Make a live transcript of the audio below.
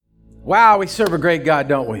Wow, we serve a great God,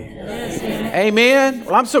 don't we? Yes. Amen.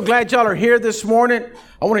 Well, I'm so glad y'all are here this morning.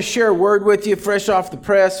 I want to share a word with you fresh off the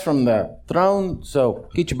press from the throne. So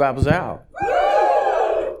get your Bibles out.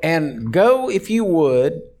 And go, if you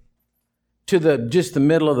would, to just the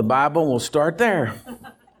middle of the Bible, and we'll start there.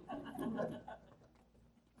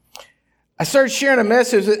 I started sharing a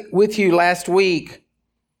message with you last week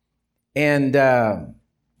and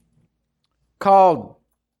called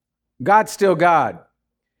God's Still God.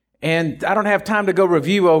 And I don't have time to go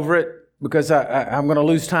review over it because I'm going to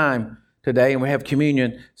lose time today and we have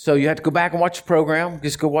communion. So you have to go back and watch the program.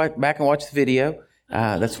 Just go back and watch the video.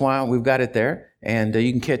 That's why we've got it there. And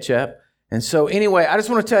you can catch up. And so anyway, I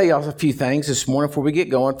just want to tell you all a few things this morning before we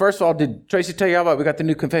get going. First of all, did Tracy tell you all about we got the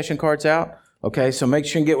new confession cards out? Okay, so make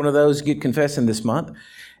sure you get one of those, get confessing this month.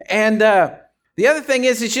 And the other thing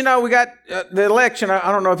is we got the election.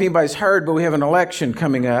 I don't know if anybody's heard, but we have an election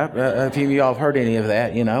coming up. If any of y'all have heard any of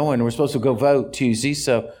that, and we're supposed to go vote Tuesday.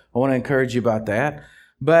 So I want to encourage you about that.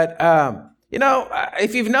 But,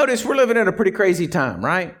 if you've noticed, we're living in a pretty crazy time,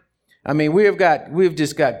 right? I mean, we've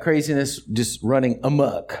just got craziness just running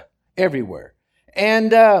amok everywhere.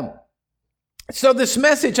 And so this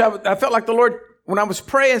message, I felt like the Lord, when I was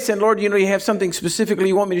praying, saying, Lord, you have something specifically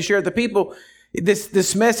you want me to share with the people.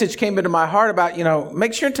 This message came into my heart about,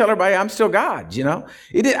 make sure and tell everybody I'm still God,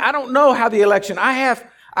 I don't know how the election,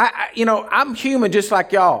 I'm human just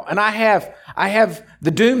like y'all. And I have the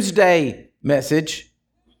doomsday message.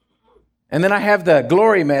 And then I have the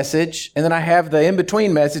glory message. And then I have the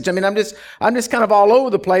in-between message. I mean, I'm just kind of all over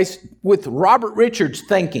the place with Robert Richards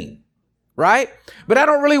thinking, right? But I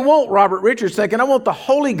don't really want Robert Richards thinking. I want the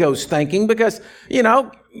Holy Ghost thinking because, we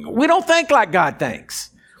don't think like God thinks.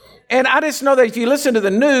 And I just know that if you listen to the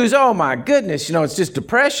news, oh my goodness, it's just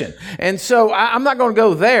depression. And so I'm not going to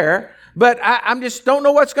go there, but I'm just don't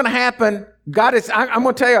know what's going to happen. I'm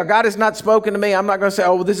going to tell you, God has not spoken to me. I'm not going to say,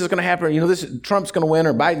 oh, well, this is going to happen. Trump's going to win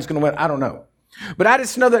or Biden's going to win. I don't know. But I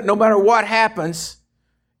just know that no matter what happens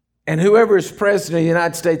and whoever is president of the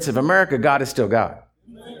United States of America, God is still God.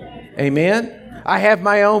 Amen. I have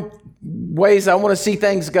my own ways I want to see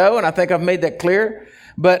things go. And I think I've made that clear.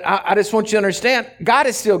 But I just want you to understand, God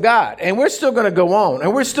is still God, and we're still going to go on,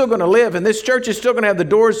 and we're still going to live, and this church is still going to have the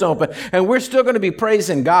doors open, and we're still going to be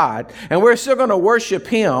praising God, and we're still going to worship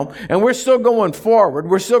Him, and we're still going forward.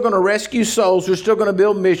 We're still going to rescue souls. We're still going to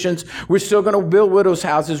build missions. We're still going to build widows'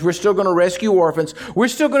 houses. We're still going to rescue orphans. We're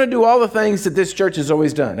still going to do all the things that this church has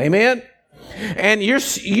always done. Amen? And you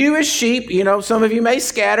as sheep, some of you may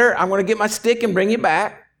scatter. I'm going to get my stick and bring you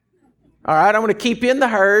back. All right? I'm going to keep you in the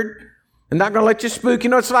herd. I'm not going to let you spook.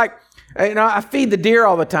 It's like, I feed the deer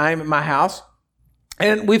all the time at my house.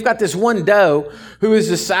 And we've got this one doe who has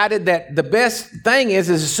decided that the best thing is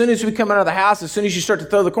as soon as we come out of the house, as soon as you start to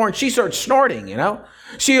throw the corn, she starts snorting,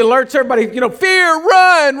 She alerts everybody, fear,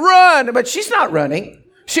 run. But she's not running.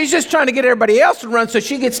 She's just trying to get everybody else to run so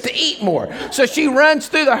she gets to eat more. So she runs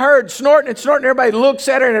through the herd, snorting. Everybody looks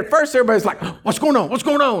at her. And at first, everybody's like, what's going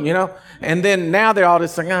on? And then now they're all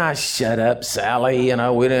just like, shut up, Sally.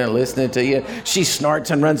 We didn't listen to you. She snorts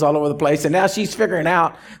and runs all over the place. And now she's figuring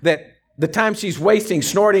out that the time she's wasting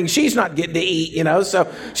snorting, she's not getting to eat,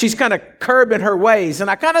 so she's kind of curbing her ways.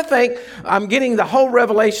 And I kind of think I'm getting the whole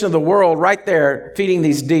revelation of the world right there feeding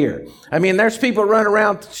these deer. I mean, there's people running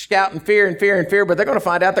around shouting fear, but they're going to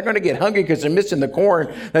find out they're going to get hungry because they're missing the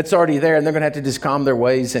corn that's already there. And they're going to have to just calm their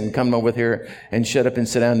ways and come over here and shut up and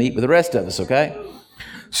sit down and eat with the rest of us, okay?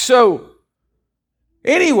 So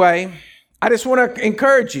anyway, I just want to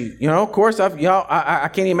encourage you. Of course, I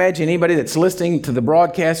can't imagine anybody that's listening to the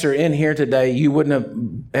broadcaster in here today, you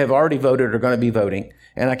wouldn't have already voted or going to be voting.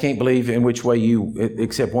 And I can't believe in which way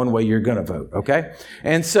except one way you're going to vote. Okay.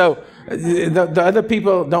 And so the other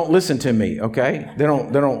people don't listen to me. Okay. They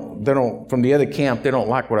don't, from the other camp, they don't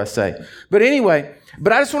like what I say. But anyway,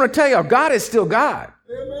 I just want to tell y'all, God is still God.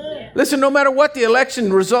 Amen. Listen, no matter what the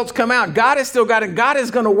election results come out, God is still God, and God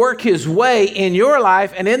is going to work His way in your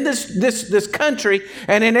life and in this country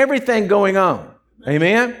and in everything going on.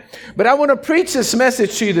 Amen? But I want to preach this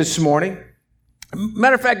message to you this morning.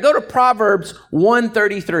 Matter of fact, go to Proverbs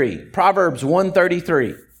 1:33. Proverbs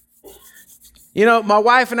 1:33. My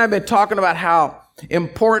wife and I have been talking about how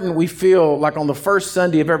important we feel like on the first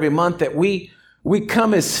Sunday of every month that we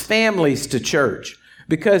come as families to church.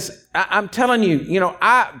 Because I'm telling you,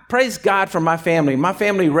 I praise God for my family. My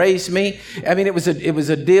family raised me. I mean, it was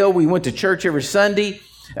a deal. We went to church every Sunday.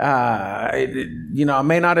 I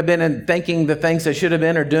may not have been in thinking the things I should have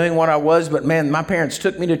been or doing what I was, but man, my parents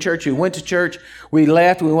took me to church. We went to church. We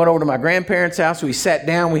left. We went over to my grandparents' house. We sat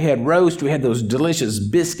down. We had roast. We had those delicious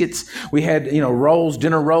biscuits. We had, rolls,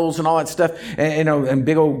 dinner rolls and all that stuff, and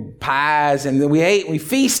big old pies. And then we ate. We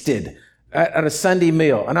feasted at a Sunday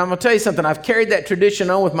meal. And I'm going to tell you something. I've carried that tradition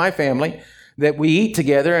on with my family, that we eat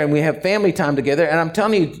together and we have family time together. And I'm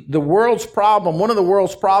telling you, one of the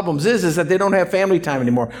world's problems is that they don't have family time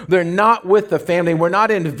anymore. They're not with the family. We're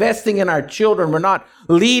not investing in our children. We're not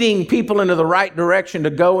leading people into the right direction to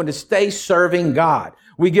go and to stay serving God.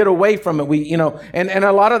 We get away from it. And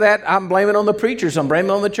a lot of that, I'm blaming on the preachers. I'm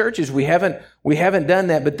blaming on the churches. We haven't done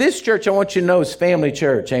that. But this church, I want you to know, is family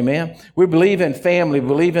church. Amen. We believe in family. We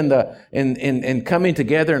believe in coming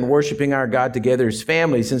together and worshiping our God together as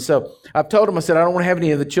families. And so I've told them, I said, I don't want to have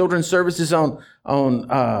any of the children's services have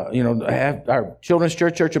our children's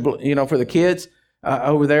church, for the kids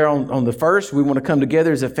over there on the first. We want to come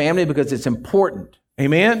together as a family because it's important.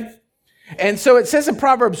 Amen. And so it says in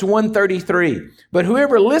Proverbs 1:33, but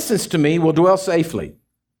whoever listens to me will dwell safely.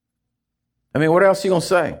 I mean, what else are you going to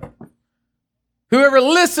say? Whoever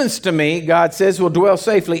listens to me, God says, will dwell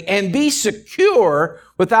safely and be secure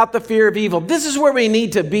without the fear of evil. This is where we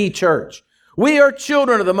need to be, church. We are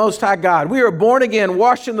children of the Most High God. We are born again,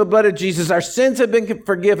 washed in the blood of Jesus. Our sins have been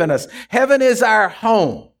forgiven us. Heaven is our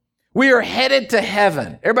home. We are headed to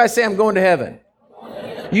heaven. Everybody say, I'm going to heaven.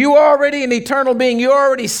 You are already an eternal being. You're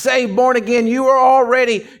already saved, born again.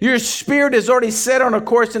 Your spirit is already set on a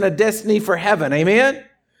course and a destiny for heaven. Amen?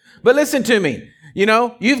 But listen to me.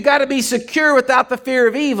 You've got to be secure without the fear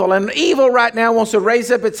of evil. And evil right now wants to raise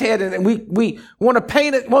up its head, and we want to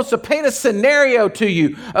paint a scenario to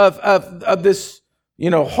you of this,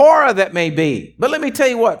 horror that may be. But let me tell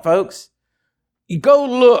you what, folks. You go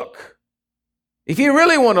look. If you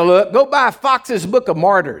really want to look, go buy Fox's Book of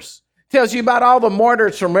Martyrs. Tells you about all the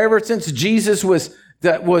martyrs from ever since Jesus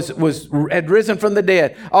had risen from the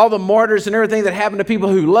dead. All the martyrs and everything that happened to people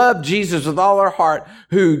who loved Jesus with all their heart,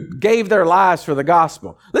 who gave their lives for the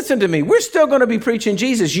gospel. Listen to me. We're still going to be preaching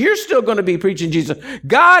Jesus. You're still going to be preaching Jesus.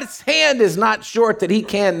 God's hand is not short that he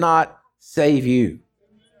cannot save you.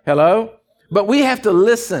 Hello? But we have to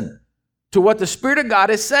listen to what the Spirit of God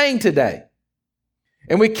is saying today.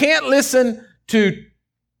 And we can't listen to,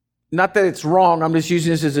 not that it's wrong, I'm just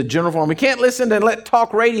using this as a general form. We can't listen and let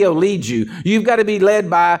talk radio lead you. You've got to be led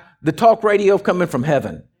by the talk radio coming from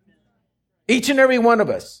heaven. Each and every one of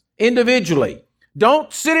us, individually.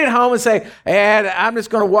 Don't sit at home and say, I'm just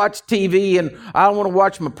going to watch TV and I don't want to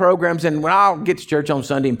watch my programs, and when I'll get to church on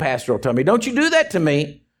Sunday and pastor will tell me. Don't you do that to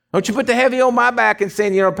me. Don't you put the heavy on my back and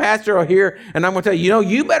saying, pastor will hear, and I'm going to tell you,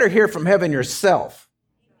 you better hear from heaven yourself.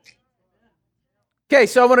 Okay,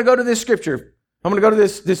 so I want to go to this scripture. I'm going to go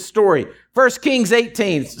to this story. 1 Kings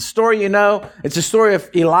 18. It's a story It's a story of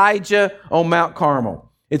Elijah on Mount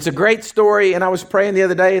Carmel. It's a great story, and I was praying the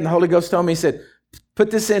other day, and the Holy Ghost told me, he said, put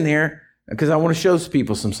this in here because I want to show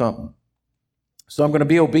people something. So I'm going to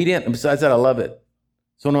be obedient, and besides that, I love it.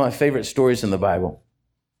 It's one of my favorite stories in the Bible.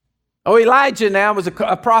 Oh, Elijah now was a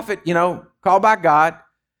prophet, called by God,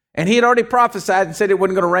 and he had already prophesied and said it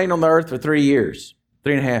wasn't going to rain on the earth for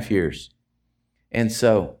 3.5 years. And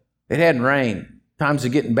so it hadn't rained. Times are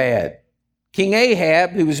getting bad. King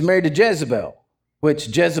Ahab, who was married to Jezebel,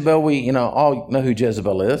 which Jezebel, we all know who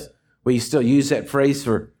Jezebel is. We still use that phrase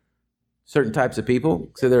for certain types of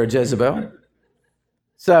people, so they're a Jezebel.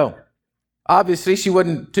 So obviously she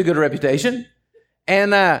wasn't too good a reputation.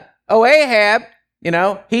 And Ahab,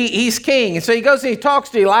 he's king. And so he goes and he talks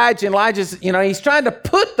to Elijah, and Elijah's, he's trying to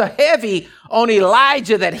put the heavy on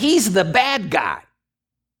Elijah that he's the bad guy,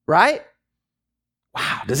 right?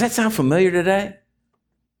 Wow, does that sound familiar today?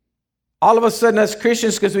 All of a sudden, us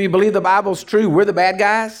Christians, because we believe the Bible's true, we're the bad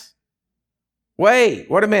guys? Wait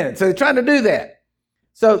a minute. So they're trying to do that.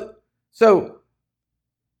 So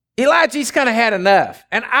Elijah's kind of had enough.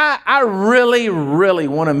 And I really, really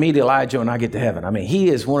want to meet Elijah when I get to heaven. I mean, he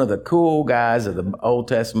is one of the cool guys of the Old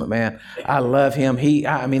Testament, man. I love him.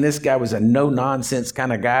 This guy was a no-nonsense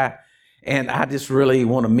kind of guy. And I just really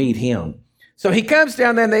want to meet him. So he comes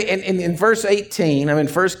down there, and in verse 18,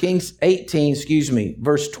 1 Kings 18,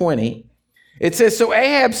 verse 20, it says, so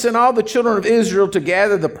Ahab sent all the children of Israel to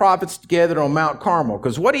gather the prophets together on Mount Carmel.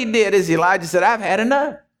 Because what he did is Elijah said, I've had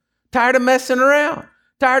enough. Tired of messing around.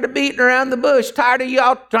 Tired of beating around the bush. Tired of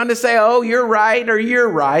y'all trying to say, oh, you're right or you're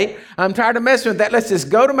right. I'm tired of messing with that. Let's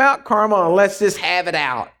just go to Mount Carmel and let's just have it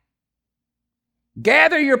out.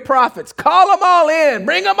 Gather your prophets. Call them all in.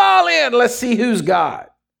 Bring them all in. Let's see who's God.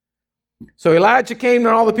 So Elijah came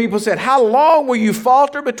and all the people said, how long will you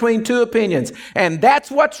falter between two opinions? And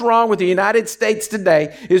that's what's wrong with the United States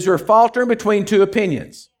today, is we're faltering between two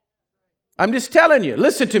opinions. I'm just telling you,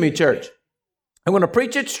 listen to me, church. I'm going to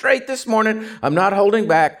preach it straight this morning. I'm not holding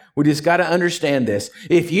back. We just got to understand this.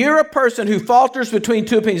 If you're a person who falters between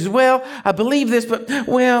two opinions, well, I believe this, but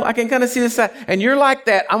well, I can kind of see this side. And you're like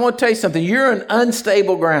that, I'm going to tell you something. You're on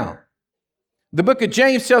unstable ground. The book of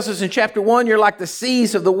James tells us in chapter 1, you're like the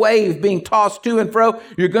seas of the wave being tossed to and fro.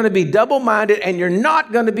 You're going to be double-minded, and you're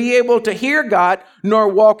not going to be able to hear God nor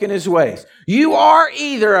walk in his ways. You are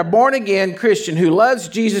either a born-again Christian who loves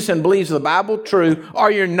Jesus and believes the Bible true, or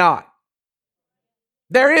you're not.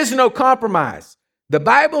 There is no compromise. The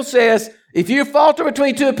Bible says if you falter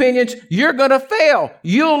between two opinions, you're going to fail.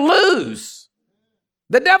 You'll lose.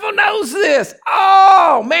 The devil knows this.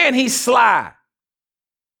 Oh, man, he's sly.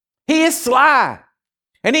 He is sly.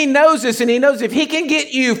 And he knows this, and he knows if he can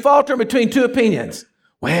get you faltering between two opinions,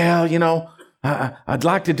 well, you know, I'd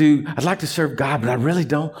like to serve God, but I really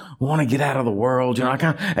don't want to get out of the world. You know,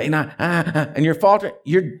 and you're faltering,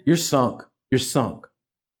 you're sunk. You're sunk.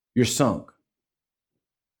 You're sunk.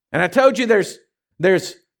 And I told you there's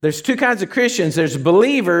two kinds of Christians. There's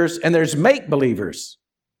believers and there's make-believers.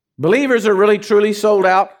 Believers are really truly sold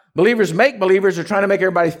out. Believers, make-believers, are trying to make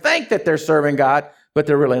everybody think that they're serving God, but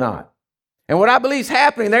they're really not. And what I believe is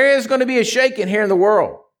happening, there is going to be a shaking here in the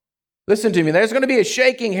world. Listen to me. There's going to be a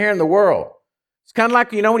shaking here in the world. It's kind of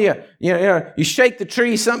like, you know, when you shake the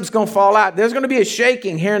tree, something's going to fall out. There's going to be a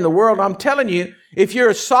shaking here in the world. I'm telling you, if you're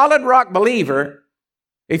a solid rock believer,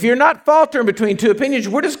 if you're not faltering between two opinions,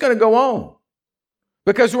 we're just going to go on.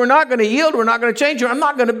 Because we're not going to yield. We're not going to change. I'm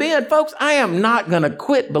not going to bend. Folks, I am not going to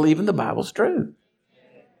quit believing the Bible's true.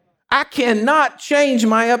 I cannot change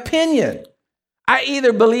my opinion. I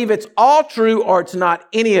either believe it's all true or it's not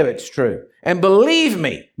any of it's true. And believe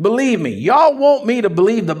me, y'all want me to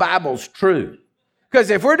believe the Bible's true. Because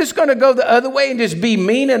if we're just going to go the other way and just be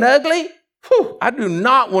mean and ugly, I do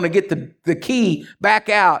not want to get the key back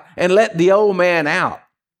out and let the old man out.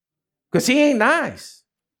 Because he ain't nice.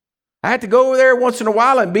 I had to go over there once in a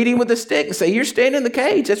while and beat him with a stick and say, you're staying in the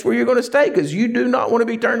cage. That's where you're going to stay because you do not want to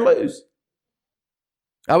be turned loose.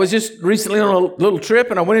 I was just recently on a little trip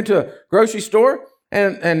and I went into a grocery store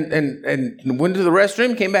and went to the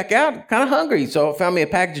restroom, came back out, kind of hungry. So I found me a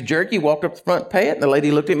package of jerky, walked up the front, pay it. And the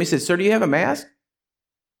lady looked at me and said, sir, do you have a mask?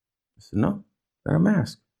 I said, no, not a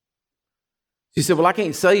mask. She said, well, I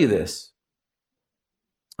can't sell you this.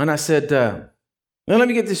 And I said, now let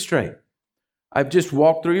me get this straight. I've just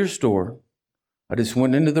walked through your store. I just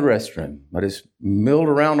went into the restroom. I just milled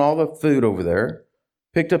around all the food over there,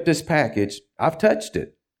 picked up this package. I've touched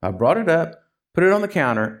it. I brought it up, put it on the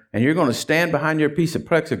counter, and you're going to stand behind your piece of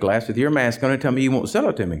plexiglass with your mask on and tell me you won't sell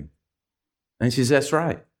it to me. And she says, that's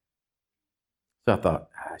right. So I thought,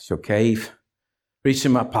 she'll cave. Reached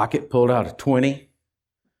in my pocket, pulled out a 20.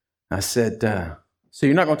 I said, so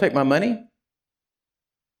you're not going to take my money?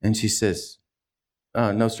 And she says,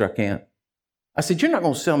 no, sir, I can't. I said, you're not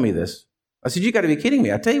going to sell me this. I said, you got to be kidding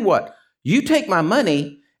me. I tell you what, you take my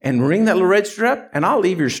money and ring that little register up, and I'll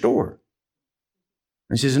leave your store.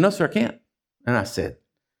 And she says, no, sir, I can't. And I said,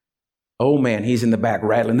 oh, man, he's in the back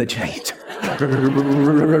rattling the chains.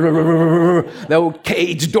 The old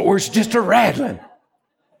cage doors just a rattling.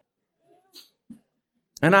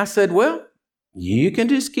 And I said, well, you can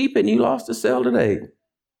just keep it, and you lost a sale today.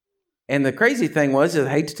 And the crazy thing was, I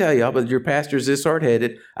hate to tell y'all, but your pastor's this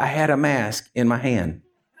hard-headed, I had a mask in my hand.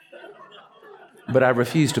 But I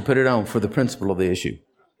refused to put it on for the principle of the issue.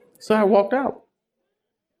 So I walked out.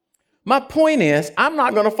 My point is, I'm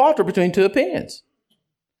not going to falter between two opinions.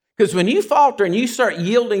 Because when you falter and you start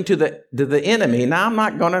yielding to the enemy, now I'm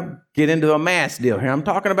not going to get into a mass deal here. I'm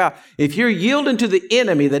talking about if you're yielding to the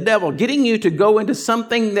enemy, the devil, getting you to go into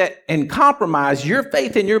something and compromise your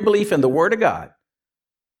faith and your belief in the Word of God,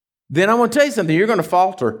 then I want to tell you something. You're going to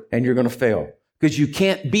falter and you're going to fail because you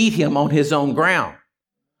can't beat him on his own ground.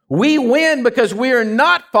 We win because we are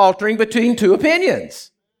not faltering between two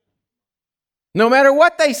opinions. No matter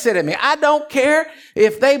what they said to me, I don't care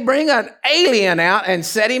if they bring an alien out and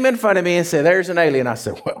set him in front of me and say, there's an alien. I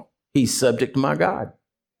said, well, he's subject to my God.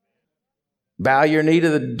 Bow your knee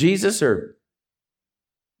to Jesus or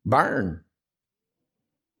burn.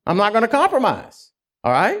 I'm not going to compromise.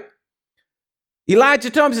 All right? Elijah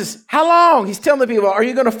told him, he says, how long? He's telling the people, are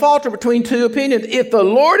you going to falter between two opinions? If the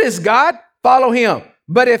Lord is God, follow him.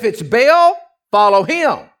 But if it's Baal, follow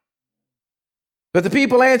him. But the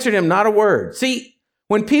people answered him, not a word. See,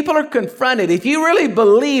 when people are confronted, if you really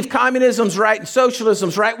believe communism's right and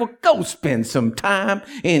socialism's right, well, go spend some time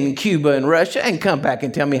in Cuba and Russia and come back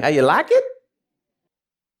and tell me how you like it.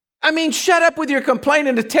 I mean, shut up with your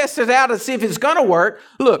complaining to test it out and see if it's going to work.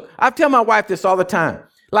 Look, I tell my wife this all the time.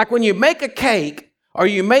 Like when you make a cake or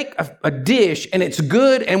you make a dish and it's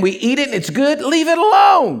good and we eat it and it's good, leave it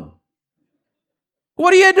alone.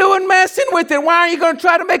 What are you doing messing with it? Why are you going to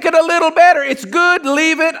try to make it a little better? It's good.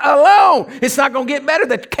 Leave it alone. It's not going to get better.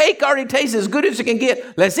 The cake already tastes as good as it can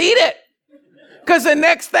get. Let's eat it. Because the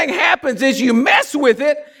next thing happens is you mess with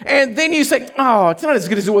it and then you say, oh, it's not as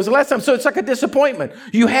good as it was the last time. So it's like a disappointment.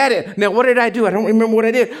 You had it. Now, what did I do? I don't remember what I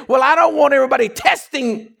did. Well, I don't want everybody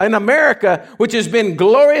testing in America, which has been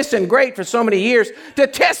glorious and great for so many years, to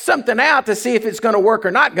test something out to see if it's going to work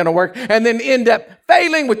or not going to work and then end up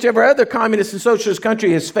failing, whichever other communist and socialist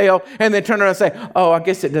country has failed, and then turn around and say, oh, I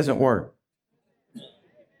guess it doesn't work.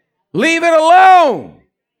 Leave it alone.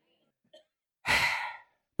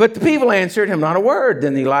 But the people answered him not a word.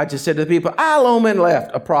 Then Elijah said to the people, I'll omen left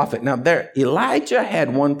a prophet. Now Elijah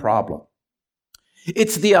had one problem.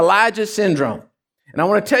 It's the Elijah syndrome. And I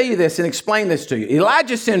want to tell you this and explain this to you.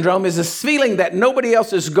 Elijah syndrome is this feeling that nobody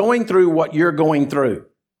else is going through what you're going through.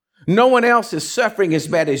 No one else is suffering as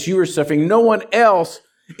bad as you are suffering. No one else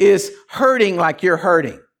is hurting like you're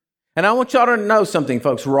hurting. And I want y'all to know something,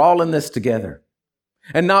 folks. We're all in this together.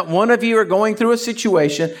 And not one of you are going through a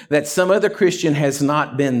situation that some other Christian has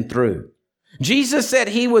not been through. Jesus said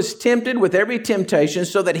he was tempted with every temptation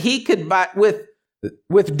so that he could,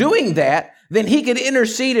 with doing that, then he could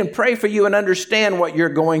intercede and pray for you and understand what you're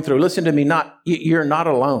going through. Listen to me, you're not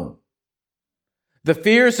alone. The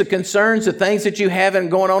fears, the concerns, the things that you have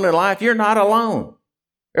going on in life, you're not alone.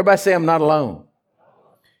 Everybody say, I'm not alone.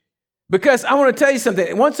 Because I want to tell you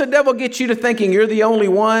something. Once the devil gets you to thinking you're the only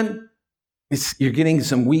one, you're getting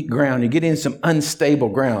some weak ground. You're getting some unstable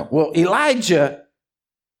ground. Well, Elijah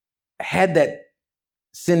had that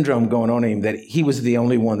syndrome going on in him that he was the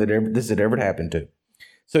only one that this had ever happened to.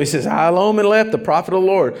 So he says, I alone am left, the prophet of the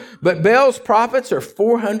Lord. But Baal's prophets are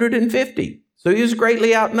 450. So he was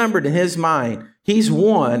greatly outnumbered in his mind. He's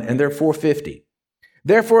one and they're 450.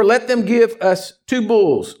 Therefore, let them give us 2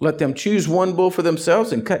 bulls. Let them choose 1 bull for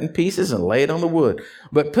themselves and cut in pieces and lay it on the wood.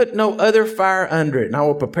 But put no other fire under it. And I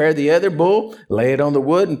will prepare the other bull, lay it on the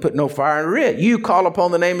wood, and put no fire under it. You call upon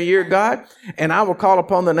the name of your God, and I will call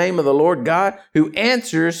upon the name of the Lord God, who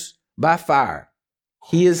answers by fire.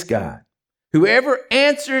 He is God. Whoever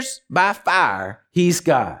answers by fire, he's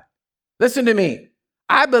God. Listen to me.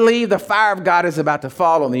 I believe the fire of God is about to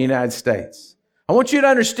fall on the United States. I want you to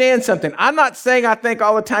understand something. I'm not saying I think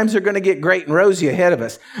all the times are going to get great and rosy ahead of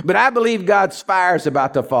us, but I believe God's fire is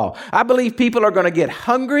about to fall. I believe people are going to get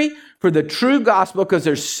hungry for the true gospel because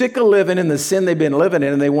they're sick of living in the sin they've been living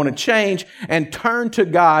in and they want to change and turn to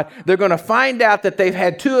God. They're going to find out that they've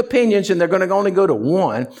had 2 opinions and they're going to only go to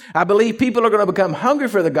one. I believe people are going to become hungry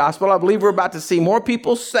for the gospel. I believe we're about to see more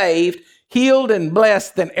people saved, healed, and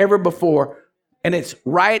blessed than ever before. And it's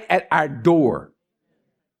right at our door.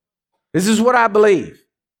 This is what I believe.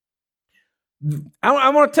 I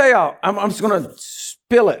want to tell y'all, I'm just going to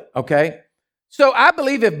spill it, okay? So I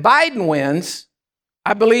believe if Biden wins,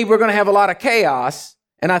 I believe we're going to have a lot of chaos,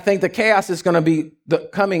 and I think the chaos is going to be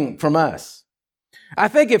coming from us. I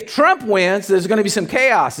think if Trump wins, there's going to be some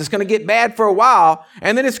chaos. It's going to get bad for a while,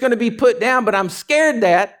 and then it's going to be put down, but I'm scared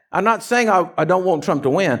that, I'm not saying I don't want Trump to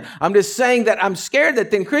win. I'm just saying that I'm scared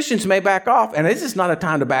that then Christians may back off. And this is not a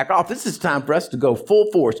time to back off. This is time for us to go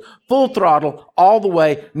full force, full throttle, all the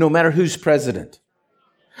way, no matter who's president.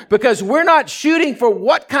 Because we're not shooting for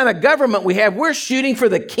what kind of government we have. We're shooting for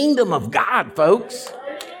the kingdom of God, folks.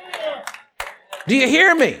 Do you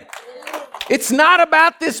hear me? It's not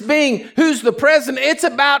about this being who's the president. It's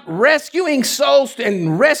about rescuing souls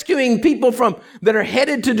and rescuing people that are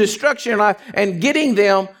headed to destruction in life and getting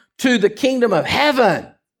them to the kingdom of heaven.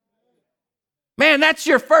 Man, that's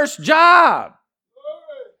your first job.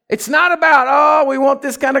 It's not about, we want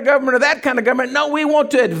this kind of government or that kind of government. No, we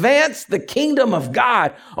want to advance the kingdom of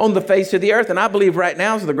God on the face of the earth. And I believe right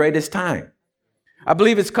now is the greatest time. I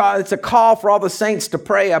believe it's a call for all the saints to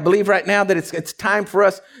pray. I believe right now that it's time for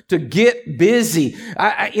us to get busy.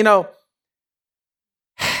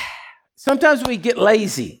 Sometimes we get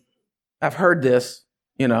lazy. I've heard this,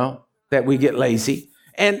 that we get lazy.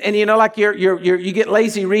 And like you get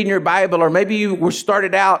lazy reading your Bible, or maybe you were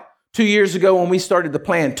started out 2 years ago when we started the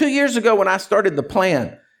plan. 2 years ago when I started the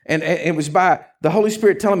plan, and it was by the Holy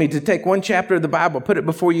Spirit telling me to take one chapter of the Bible, put it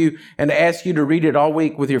before you, and to ask you to read it all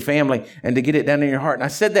week with your family and to get it down in your heart. And I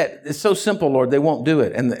said that it's so simple, Lord, they won't do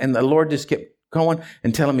it. And the Lord just kept going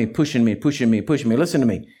and telling me, pushing me. Listen to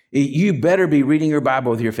me. You better be reading your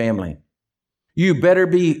Bible with your family. You better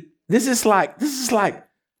be. This is like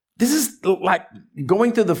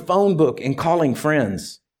going through the phone book and calling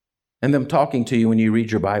friends. and them talking to you when you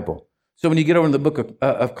read your Bible. So when you get over in the book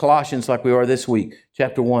of Colossians, like we are this week,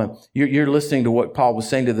 chapter 1, you're listening to what Paul was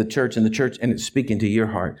saying to the church, and it's speaking to your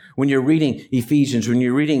heart. When you're reading Ephesians, when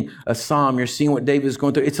you're reading a Psalm, you're seeing what David is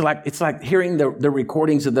going through. It's like hearing the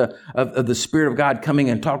recordings of the Spirit of God coming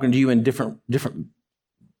and talking to you in different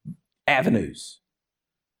avenues.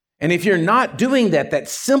 And if you're not doing that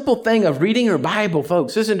simple thing of reading your Bible,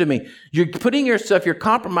 folks, listen to me. You're you're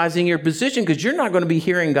compromising your position because you're not going to be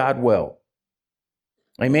hearing God well.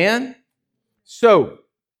 Amen? So,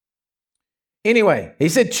 anyway, he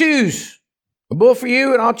said, choose a bull for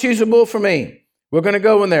you and I'll choose a bull for me. We're going to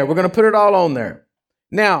go in there. We're going to put it all on there.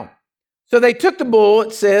 Now, so they took the bull,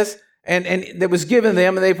 it says, and that was given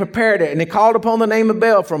them, and they prepared it. And they called upon the name of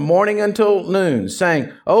Baal from morning until noon,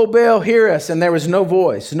 saying, "O Baal, hear us." And there was no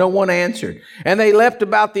voice. No one answered. And they leapt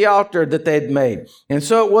about the altar that they had made. And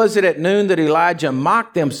so it was that at noon that Elijah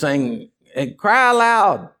mocked them, saying, "Cry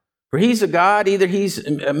aloud, for he's a god. Either he's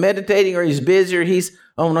meditating or he's busy or he's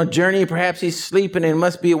on a journey. Perhaps he's sleeping and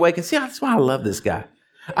must be awake." And see, that's why I love this guy.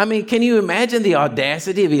 I mean, can you imagine the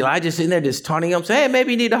audacity of Elijah sitting there just taunting him, saying, "Hey,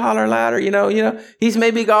 maybe you need to holler louder. You know, he's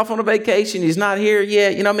maybe off on a vacation. He's not here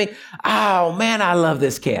yet." You know what I mean? Oh man, I love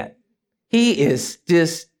this cat. He is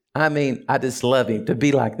just, I just love him to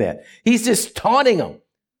be like that. He's just taunting him.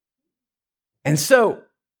 And so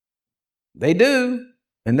they do,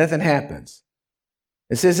 and nothing happens.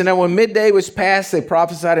 It says, "And now when midday was past, they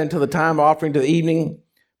prophesied until the time of offering to the evening,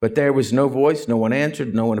 but there was no voice, no one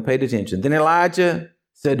answered, no one paid attention. Then Elijah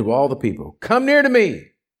said to all the people, 'Come near to me.'"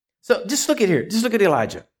 So just look at here. Just look at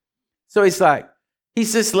Elijah. So he's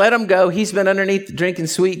just let him go. He's been underneath drinking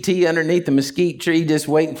sweet tea underneath the mesquite tree, just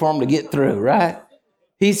waiting for him to get through, right?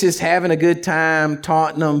 He's just having a good time,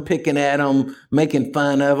 taunting them, picking at them, making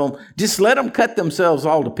fun of them. Just let them cut themselves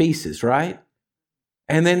all to pieces, right?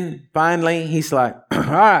 And then finally, he's like, "All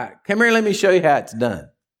right, come here, let me show you how it's done.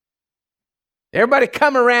 Everybody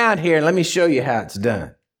come around here and let me show you how it's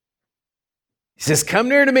done." He says, "Come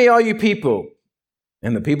near to me, all you people."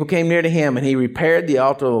 And the people came near to him, and he repaired the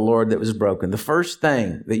altar of the Lord that was broken. The first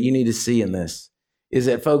thing that you need to see in this is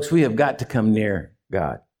that, folks, we have got to come near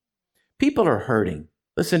God. People are hurting.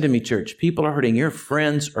 Listen to me, church. People are hurting. Your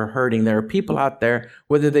friends are hurting. There are people out there,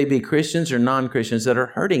 whether they be Christians or non-Christians, that are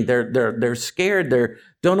hurting. They're scared. They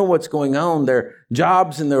don't know what's going on. Their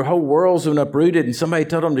jobs and their whole world's been uprooted, and somebody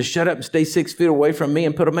told them to shut up and stay 6 feet away from me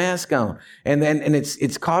and put a mask on. And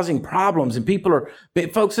it's causing problems. And people are,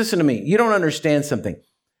 folks, listen to me. You don't understand something.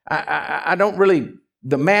 I don't really,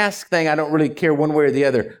 the mask thing, I don't really care one way or the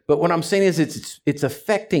other. But what I'm saying is it's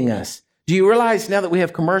affecting us. Do you realize now that we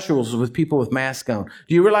have commercials with people with masks on?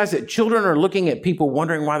 Do you realize that children are looking at people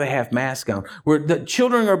wondering why they have masks on? Where the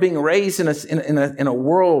children are being raised in a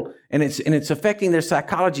world, and it's affecting their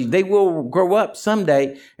psychology. They will grow up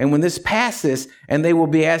someday, and when this passes, and they will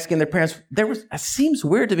be asking their parents. It seems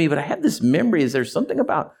weird to me, but I have this memory. Is there something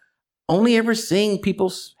about only ever seeing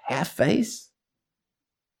people's half face?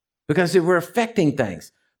 Because we're affecting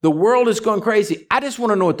things. The world is going crazy. I just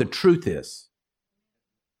want to know what the truth is.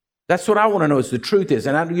 That's what I want to know is the truth is.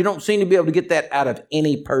 And you don't seem to be able to get that out of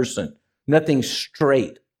any person. Nothing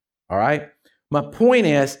straight. All right? My point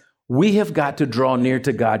is, we have got to draw near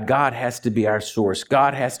to God. God has to be our source.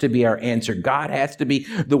 God has to be our answer. God has to be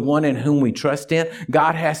the one in whom we trust in.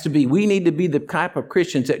 We need to be the type of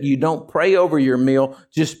Christians that you don't pray over your meal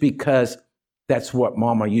just because that's what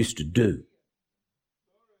mama used to do.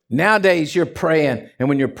 Nowadays, you're praying, and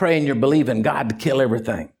when you're praying, you're believing God to kill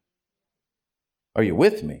everything. Are you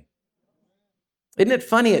with me? Isn't it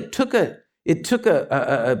funny? It took a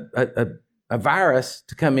virus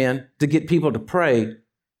to come in to get people to pray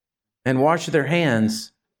and wash their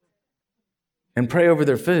hands and pray over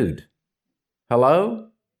their food. Hello?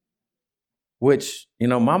 Which,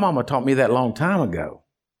 my mama taught me that a long time ago.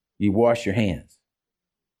 You wash your hands.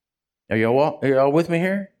 Are y'all with me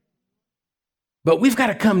here? But we've got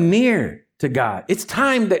to come near to God. It's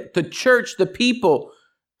time that the church, the people,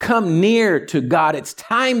 come near to God. It's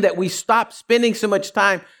time that we stop spending so much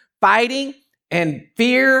time fighting and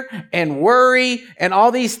fear and worry and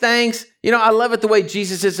all these things. I love it the way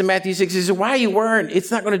Jesus says in Matthew 6. He says, "Why are you worrying? It's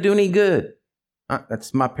not going to do any good."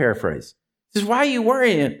 That's my paraphrase. He says, "Why are you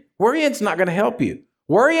worrying? Worrying's not going to help you.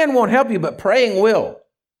 Worrying won't help you, but praying will."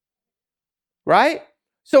 Right?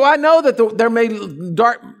 So I know that there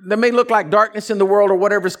may look like darkness in the world or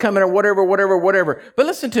whatever's coming or whatever. But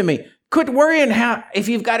listen to me. Quit worrying if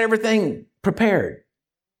you've got everything prepared.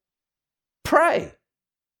 Pray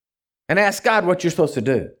and ask God what you're supposed to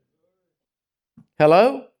do.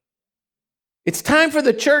 Hello? It's time for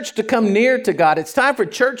the church to come near to God. It's time for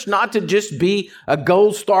church not to just be a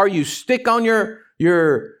gold star you stick on your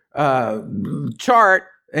chart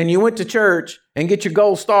and you went to church and get your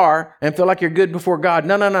gold star and feel like you're good before God.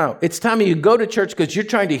 No, no, no. It's time you go to church because you're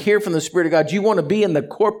trying to hear from the Spirit of God. You want to be in the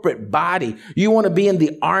corporate body. You want to be in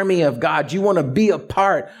the army of God. You want to be a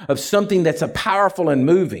part of something that's powerful and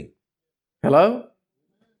moving. Hello?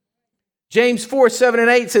 James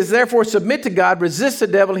 4:7-8 says, therefore submit to God, resist the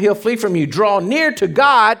devil, he'll flee from you. Draw near to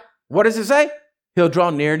God. What does it say? He'll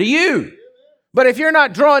draw near to you. But if you're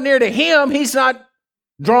not drawing near to him, he's not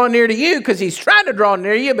drawing near to you because he's trying to draw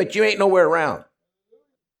near you, but you ain't nowhere around.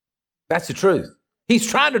 That's the truth. He's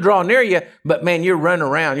trying to draw near you, but man, you're running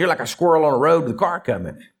around. You're like a squirrel on a road with a car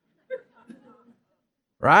coming.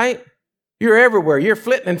 Right? You're everywhere. You're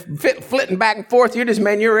flitting back and forth.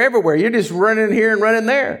 You're everywhere. You're just running here and running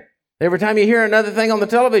there. Every time you hear another thing on the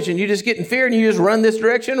television, you just get in fear and you just run this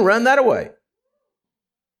direction, run that away.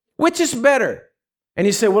 Which is better? And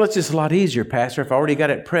you say, well, it's just a lot easier, Pastor, if I already got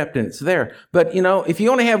it prepped and it's there. But, if you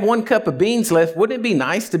only have 1 cup of beans left, wouldn't it be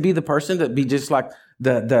nice to be the person to be just like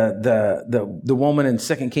the woman in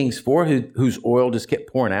 2 Kings 4 whose oil just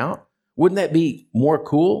kept pouring out? Wouldn't that be more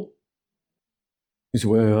cool? You say,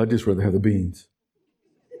 well, I'd just rather have the beans.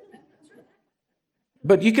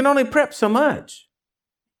 But you can only prep so much.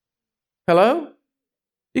 Hello?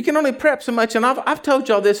 You can only prep so much. And I've told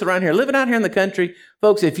y'all this around here. Living out here in the country,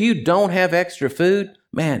 folks, if you don't have extra food,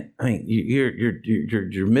 man, I mean,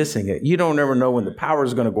 you're missing it. You don't ever know when the power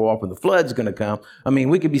is going to go off, when the flood's going to come. I mean,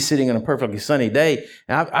 we could be sitting on a perfectly sunny day.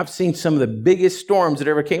 And I've seen some of the biggest storms that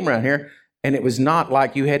ever came around here. And it was not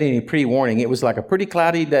like you had any pre-warning. It was like a pretty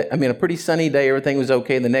cloudy day. I mean, a pretty sunny day. Everything was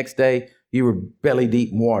okay. The next day, you were belly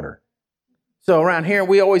deep in water. So around here,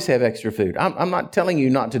 we always have extra food. I'm not telling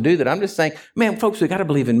you not to do that. I'm just saying, man, folks, we got to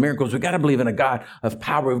believe in miracles. We got to believe in a God of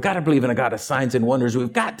power. We've got to believe in a God of signs and wonders.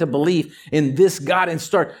 We've got to believe in this God and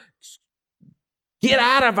get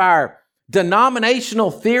out of our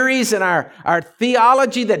denominational theories and our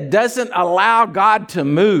theology that doesn't allow God to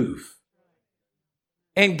move.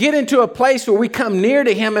 And get into a place where we come near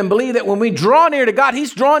to him and believe that when we draw near to God,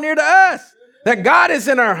 he's drawing near to us. That God is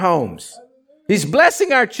in our homes. He's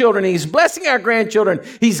blessing our children. He's blessing our grandchildren.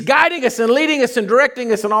 He's guiding us and leading us and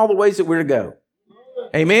directing us in all the ways that we're to go.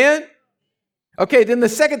 Amen? Okay, then the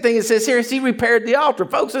second thing it says here is he repaired the altar.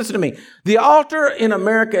 Folks, listen to me. The altar in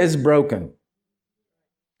America is broken.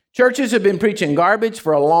 Churches have been preaching garbage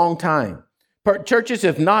for a long time. Churches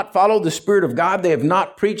have not followed the Spirit of God. They have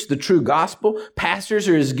not preached the true gospel. Pastors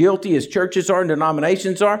are as guilty as churches are and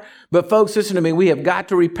denominations are. But folks, listen to me. We have got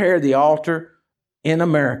to repair the altar in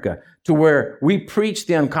America to where we preach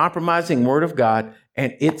the uncompromising word of God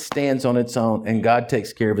and it stands on its own and God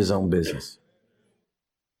takes care of his own business.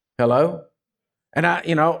 Hello? And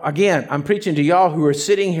again, I'm preaching to y'all who are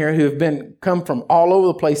sitting here who have come from all over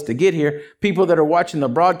the place to get here. People that are watching the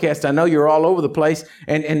broadcast, I know you're all over the place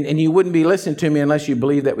and you wouldn't be listening to me unless you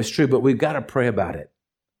believe that was true, but we've got to pray about it.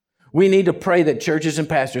 We need to pray that churches and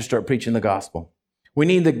pastors start preaching the gospel. We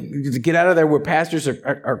need to get out of there where pastors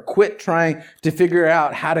are quit trying to figure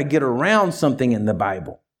out how to get around something in the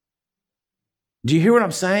Bible. Do you hear what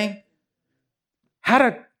I'm saying?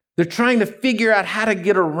 They're trying to figure out how to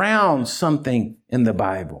get around something in the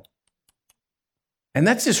Bible. And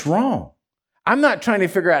that's just wrong. I'm not trying to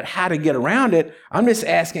figure out how to get around it. I'm just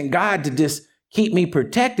asking God to just keep me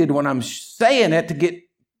protected when I'm saying it to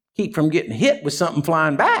keep from getting hit with something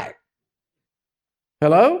flying back.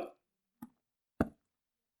 Hello?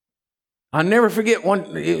 I'll never forget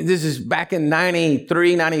this is back in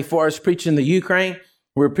 93, 94, I was preaching the Ukraine.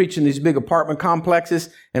 We were preaching these big apartment complexes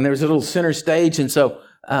and there was a little center stage. And so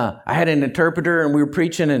I had an interpreter and we were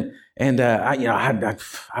preaching and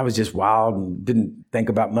I was just wild and didn't think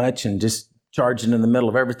about much and just charging in the middle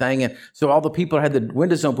of everything. And so all the people had the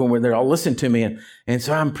windows open where they're all listening to me. And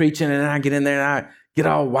so I'm preaching and I get in there and I get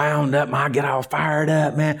all wound up. I get all fired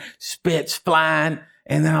up, man, spits flying.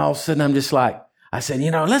 And then all of a sudden I'm just like, I said,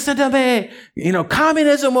 listen to me,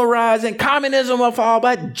 communism will rise and communism will fall,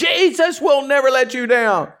 but Jesus will never let you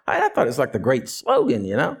down. I thought it was like the great slogan,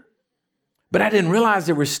 But I didn't realize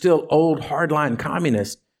there were still old hardline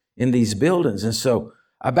communists in these buildings. And so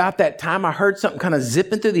about that time, I heard something kind of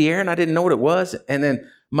zipping through the air and I didn't know what it was. And then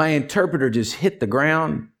my interpreter just hit the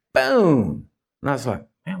ground, boom. And I was like,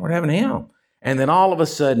 man, what happened to him? And then all of a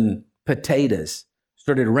sudden, potatoes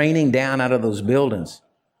started raining down out of those buildings.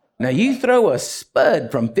 Now, you throw a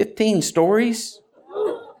spud from 15 stories,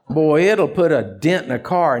 boy, it'll put a dent in a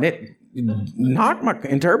car. And it knocked my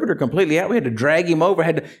interpreter completely out. We had to drag him over.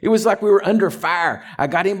 It was like we were under fire. I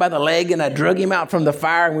got him by the leg and I drug him out from the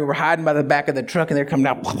fire and we were hiding by the back of the truck and they're coming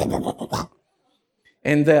out.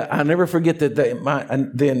 And I'll never forget that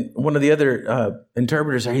then one of the other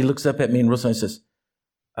interpreters, he looks up at me and Wilson says,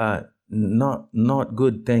 not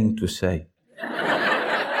good thing to say.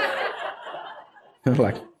 I'm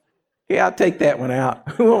like, yeah, I'll take that one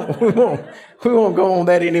out. We won't go on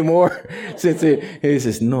that anymore. Since it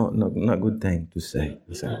says, not good thing to say.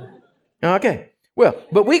 Okay. Well,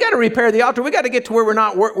 but we got to repair the altar. We got to get to where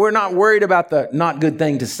we're not worried about the not good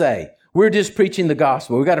thing to say. We're just preaching the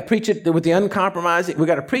gospel. We got to preach it with the uncompromising. We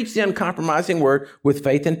got to preach the uncompromising word with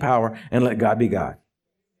faith and power and let God be God.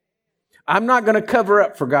 I'm not going to cover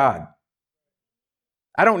up for God.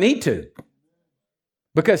 I don't need to,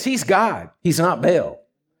 because he's God. He's not Baal.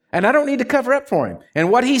 And I don't need to cover up for him.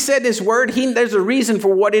 And what he said in his word, there's a reason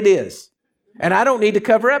for what it is. And I don't need to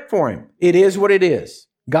cover up for him. It is what it is.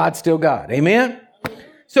 God's still God. Amen?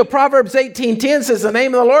 So Proverbs 18:10 says, the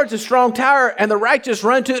name of the Lord is a strong tower, and the righteous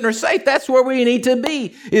run to it and are safe. That's where we need to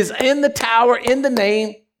be, is in the tower, in the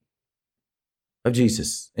name of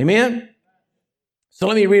Jesus. Amen? So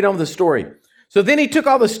let me read on the story. So then he took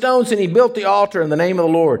all the stones and he built the altar in the name of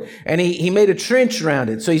the Lord. And he made a trench around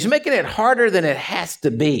it. So he's making it harder than it has to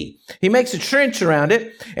be. He makes a trench around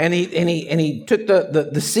it, and he took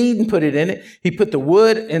the seed and put it in it. He put the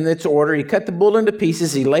wood in its order. He cut the bull into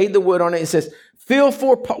pieces. He laid the wood on it. It says, fill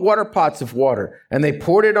 4 water pots of water. And they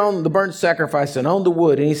poured it on the burnt sacrifice and on the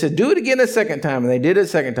wood. And he said, do it again a second time. And they did it a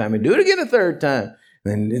second time. And do it again a third time.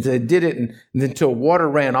 And they did it until water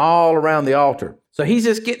ran all around the altar. So he's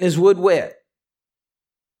just getting his wood wet.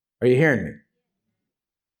 Are you hearing me?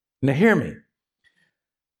 Now hear me.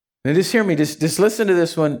 Now just hear me. Just listen to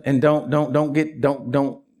this one and don't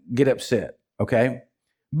get upset. Okay.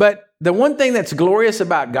 But the one thing that's glorious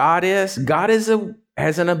about God is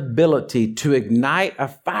has an ability to ignite a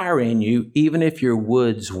fire in you, even if your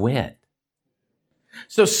wood's wet.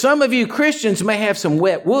 So some of you Christians may have some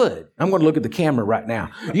wet wood. I'm going to look at the camera right now.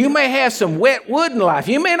 You may have some wet wood in life.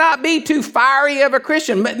 You may not be too fiery of a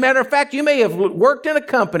Christian. Matter of fact, you may have worked in a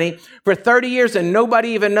company for 30 years and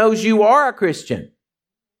nobody even knows you are a Christian.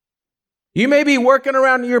 You may be working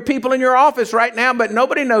around your people in your office right now, but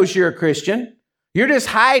nobody knows you're a Christian. You're just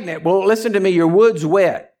hiding it. Well, listen to me. Your wood's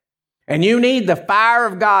wet. And you need the fire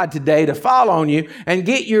of God today to fall on you and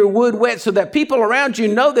get your wood wet so that people around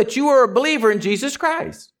you know that you are a believer in Jesus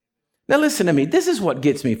Christ. Now listen to me. This is what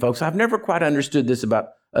gets me, folks. I've never quite understood this about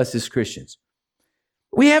us as Christians.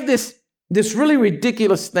 We have this really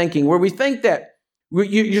ridiculous thinking where we think that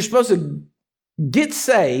you're supposed to get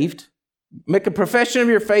saved, make a profession of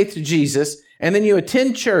your faith to Jesus, and then you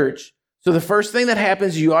attend church. So the first thing that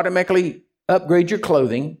happens, you automatically upgrade your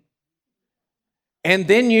clothing. And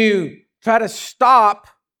then you try to stop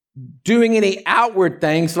doing any outward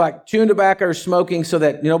things like chewing tobacco or smoking so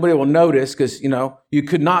that nobody will notice, because, you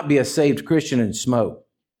could not be a saved Christian and smoke.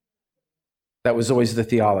 That was always the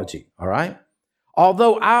theology, all right?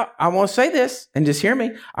 Although I want to say this, and just hear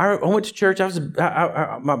me. I went to church.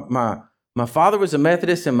 My father was a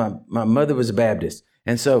Methodist and my mother was a Baptist.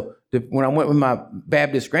 And so when I went with my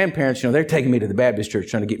Baptist grandparents, they're taking me to the Baptist church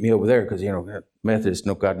trying to get me over there because, Methodists,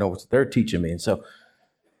 no God knows what they're teaching me.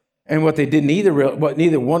 And what they didn't what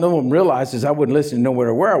neither one of them realized is I wouldn't listen to know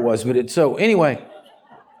where I was. But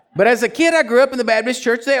as a kid, I grew up in the Baptist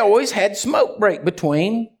church. They always had smoke break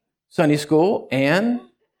between Sunday school and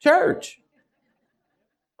church.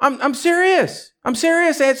 I'm serious.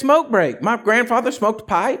 They had smoke break. My grandfather smoked a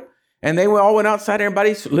pipe. And they all went outside.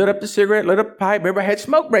 Everybody lit up the cigarette, lit up the pipe. Everybody had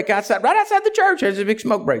smoke break outside, right outside the church. There's a big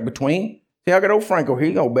smoke break between. See, I got old Franco. Here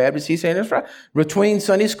you go, Baptist. He's saying that's right. Between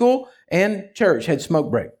Sunday school and church had smoke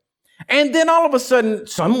break. And then all of a sudden,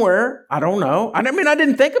 somewhere, I don't know. I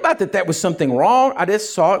didn't think about that was something wrong. I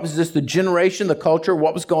just saw it was just the generation, the culture,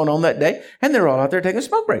 what was going on that day. And they're all out there taking a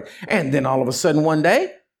smoke break. And then all of a sudden one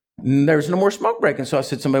day, there's no more smoke break. And so I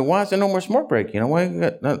said to somebody, why is there no more smoke break?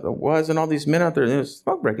 Why isn't all these men out there there's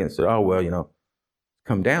smoke break? And I said, oh, well,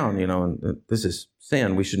 come down, and this is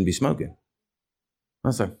sin. We shouldn't be smoking. I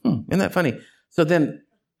was like, isn't that funny? So then,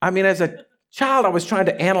 as a child, I was trying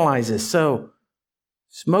to analyze this. So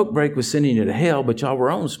smoke break was sending you to hell, but y'all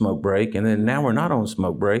were on smoke break. And then now we're not on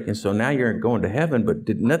smoke break. And so now you're going to heaven, but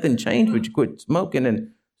did nothing change but you quit smoking?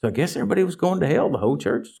 And so I guess everybody was going to hell. The whole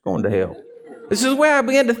church was going to hell. This is the way I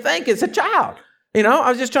began to think as a child. I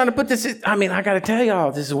was just trying to put this in. I got to tell y'all,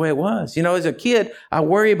 this is the way it was. As a kid, I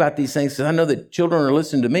worry about these things because I know that children are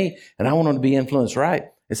listening to me and I want them to be influenced right.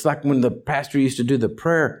 It's like when the pastor used to do the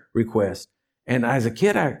prayer request. And as a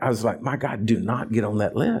kid, I was like, my God, do not get on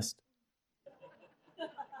that list.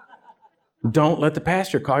 Don't let the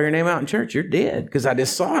pastor call your name out in church. You're dead, because I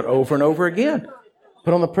just saw it over and over again.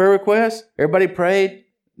 Put on the prayer request. Everybody prayed.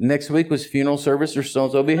 Next week was funeral service or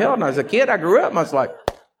so-and-so be held. And as a kid, I grew up and I was like,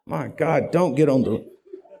 my God, don't get on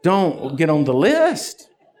the list.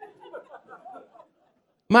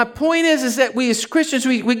 My point is that we as Christians,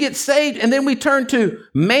 we get saved and then we turn to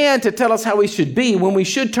man to tell us how we should be when we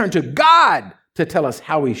should turn to God to tell us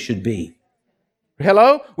how we should be.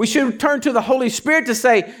 Hello? We should turn to the Holy Spirit to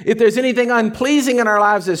say if there's anything unpleasing in our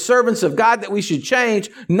lives as servants of God that we should change,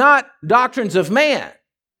 not doctrines of man.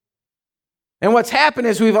 And what's happened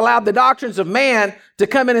is we've allowed the doctrines of man to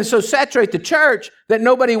come in and so saturate the church that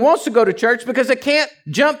nobody wants to go to church because they can't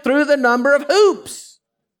jump through the number of hoops.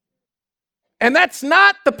 And that's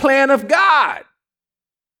not the plan of God.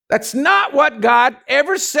 That's not what God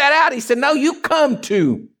ever set out. He said, no, you come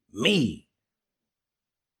to me.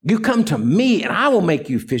 You come to me and I will make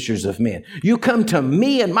you fishers of men. You come to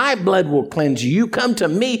me and my blood will cleanse you. You come to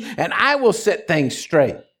me and I will set things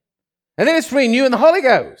straight. And then it's between you and the Holy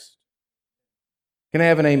Ghost. Can I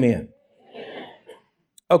have an amen?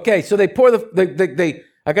 Okay, so they pour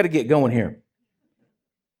I got to get going here.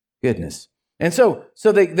 Goodness. And so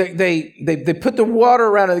they put the water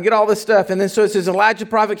around it, they get all this stuff. And then so it says, Elijah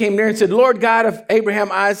prophet came near and said, Lord God of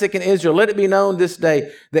Abraham, Isaac, and Israel, let it be known this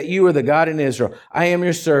day that you are the God in Israel. I am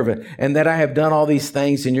your servant, and that I have done all these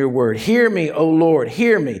things in your word. Hear me, O Lord,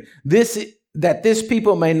 hear me. That this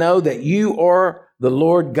people may know that you are the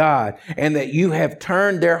Lord God, and that you have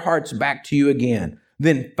turned their hearts back to you again.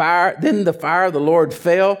 Then the fire of the Lord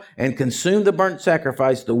fell and consumed the burnt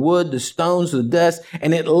sacrifice, the wood, the stones, the dust,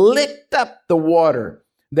 and it licked up the water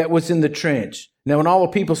that was in the trench. Now, when all the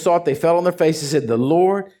people saw it, they fell on their faces and said, the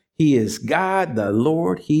Lord, he is God. The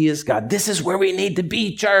Lord, he is God. This is where we need to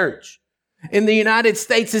be, church. In the United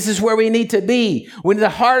States, this is where we need to be. When the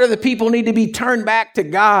heart of the people need to be turned back to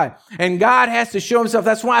God. And God has to show himself.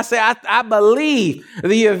 That's why I say I believe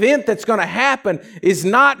the event that's going to happen is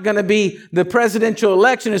not going to be the presidential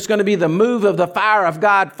election. It's going to be the move of the fire of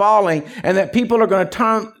God falling, and that people are going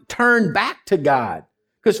to turn back to God.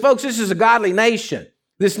 Because, folks, this is a godly nation.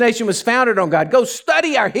 This nation was founded on God. Go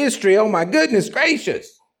study our history. Oh, my goodness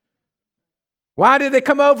gracious. Why did they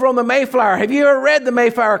come over on the Mayflower? Have you ever read the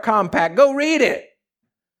Mayflower Compact? Go read it.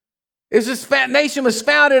 This nation was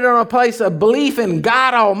founded on a place of belief in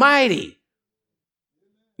God Almighty.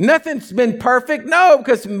 Nothing's been perfect. No,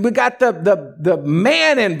 because we got the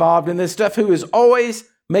man involved in this stuff who is always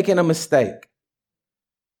making a mistake.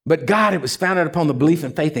 But God, it was founded upon the belief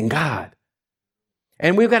and faith in God.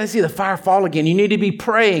 And we've got to see the fire fall again. You need to be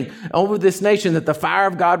praying over this nation that the fire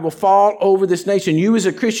of God will fall over this nation. You as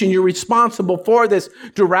a Christian, you're responsible for this,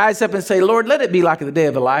 to rise up and say, Lord, let it be like the day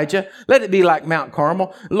of Elijah. Let it be like Mount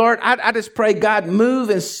Carmel. Lord, I just pray, God, move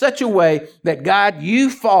in such a way that, God, you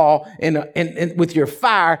fall in with your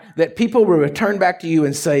fire, that people will return back to you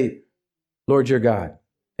and say, Lord, you're God.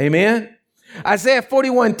 Amen. Isaiah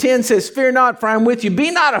 41:10 says, fear not, for I am with you. Be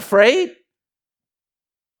not afraid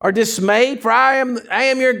or dismayed, for I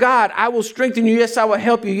am your God. I will strengthen you. Yes, I will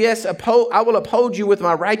help you. Yes, I will uphold you with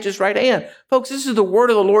my righteous right hand. Folks, this is the word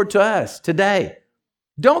of the Lord to us today.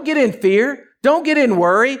 Don't get in fear. Don't get in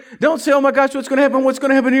worry. Don't say, oh my gosh, what's going to happen? What's going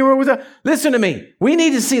to happen here? Listen to me. We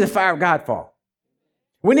need to see the fire of God fall.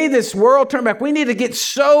 We need this world turned back. We need to get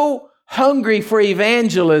so hungry for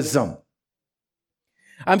evangelism.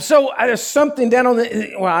 There's something down on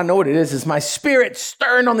I know what it is. It's my spirit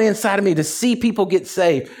stirring on the inside of me to see people get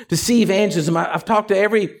saved, to see evangelism. I've talked to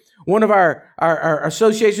every one of our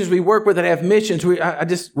associations we work with that have missions.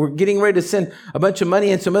 We're getting ready to send a bunch of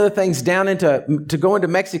money and some other things down to go into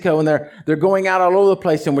Mexico, and they're going out all over the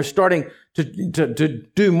place, and we're starting to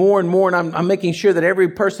do more and more. And I'm making sure that every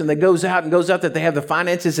person that goes out that they have the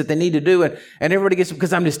finances that they need to do, and everybody gets,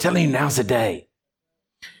 because I'm just telling you, now's the day.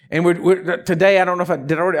 And we're today, I don't know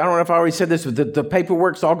if I already said this, but the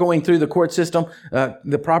paperwork's all going through the court system.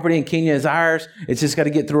 The property in Kenya is ours. It's just got to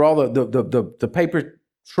get through all the paper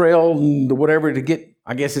trail and the whatever to get.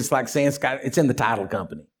 I guess it's like saying it's in the title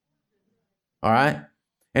company. All right.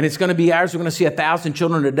 And it's going to be ours. We're going to see 1,000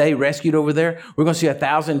 children a day rescued over there. We're going to see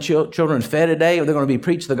 1,000 children fed a day. They're going to be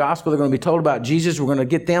preached the gospel. They're going to be told about Jesus. We're going to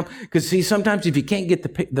get them. Because see, sometimes if you can't get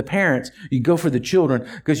the parents, you go for the children,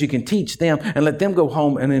 because you can teach them and let them go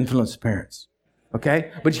home and influence the parents.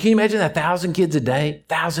 Okay? But can you imagine 1,000 kids a day?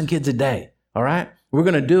 1,000 kids a day. All right? We're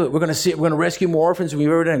going to do it. We're going to rescue more orphans than we've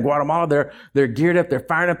ever done in Guatemala. They're geared up. They're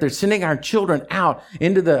fired up. They're sending our children out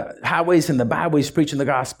into the highways and the byways preaching the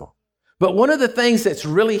gospel. But one of the things that's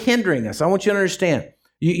really hindering us, I want you to understand,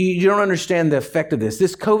 you don't understand the effect of this.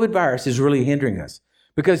 This COVID virus is really hindering us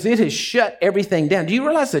because it has shut everything down. Do you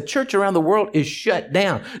realize the church around the world is shut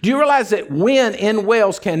down? Do you realize that Wynn in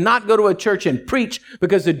Wales cannot go to a church and preach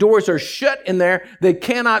because the doors are shut in there? They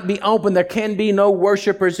cannot be open. There can be no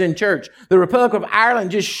worshipers in church. The Republic of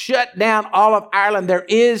Ireland just shut down all of Ireland. There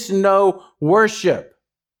is no worship.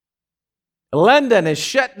 London is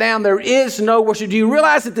shut down. There is no worship. Do you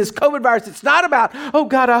realize that this COVID virus, it's not about, oh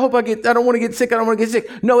God, I don't want to get sick. I don't want to get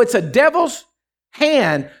sick. No, it's a devil's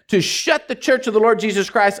hand to shut the church of the Lord Jesus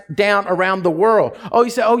Christ down around the world. Oh, you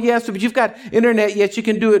say, oh yes, but you've got internet. Yes, you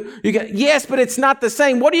can do it. Yes, but it's not the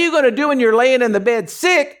same. What are you going to do when you're laying in the bed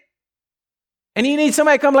sick and you need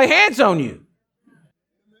somebody to come lay hands on you?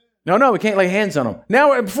 No, we can't lay hands on them.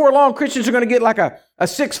 Now, before long, Christians are going to get like a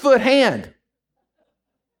 6-foot hand.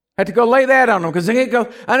 Had to go lay that on them because they can't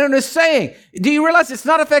go. I'm just saying, do you realize it's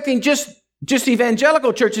not affecting just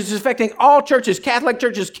evangelical churches? It's affecting all churches. Catholic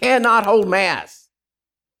churches cannot hold Mass.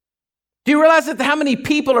 Do you realize that how many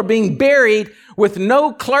people are being buried with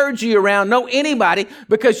no clergy around, no anybody,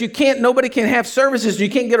 because nobody can have services. You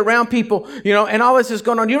can't get around people, and all this is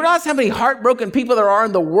going on. Do you realize how many heartbroken people there are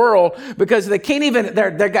in the world because they can't even,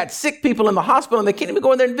 they've got sick people in the hospital and they can't even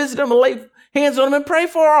go in there and visit them and lay hands on them and pray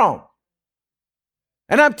for them.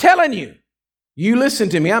 And I'm telling you, you listen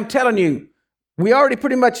to me, I'm telling you, we already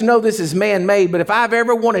pretty much know this is man-made, but if I've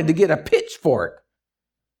ever wanted to get a pitchfork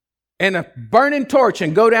and a burning torch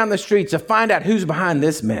and go down the streets to find out who's behind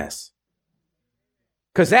this mess,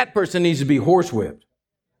 because that person needs to be horsewhipped.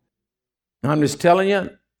 I'm just telling you,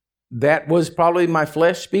 that was probably my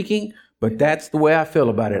flesh speaking, but that's the way I feel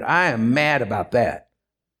about it. I am mad about that.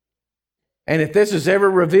 And if this is ever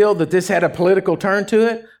revealed that this had a political turn to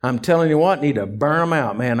it, I'm telling you what, need to burn them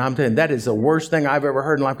out, man. I'm telling you, that is the worst thing I've ever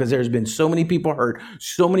heard in life because there's been so many people hurt,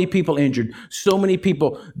 so many people injured, so many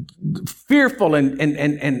people fearful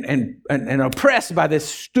and oppressed by this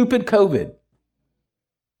stupid COVID.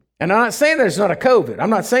 And I'm not saying there's not a COVID. I'm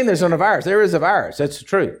not saying there's not a virus. There is a virus. That's the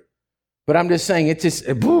truth. But I'm just saying it's just,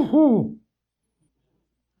 boo-hoo.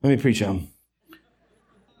 Let me preach on.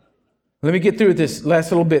 Let me get through this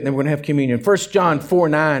last little bit, and then we're going to have communion. 1 John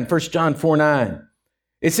 4:9.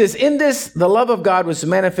 It says, in this, the love of God was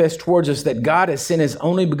manifest towards us, that God has sent his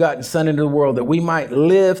only begotten Son into the world, that we might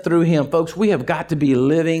live through him. Folks, we have got to be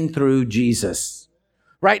living through Jesus.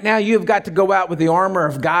 Right now, you have got to go out with the armor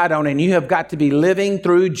of God on, and you have got to be living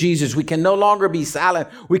through Jesus. We can no longer be silent.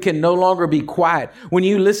 We can no longer be quiet. When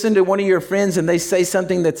you listen to one of your friends and they say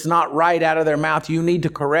something that's not right out of their mouth, you need to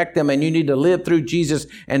correct them, and you need to live through Jesus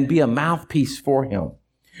and be a mouthpiece for him.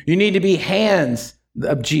 You need to be hands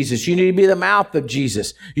of Jesus. You need to be the mouth of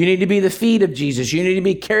Jesus. You need to be the feet of Jesus. You need to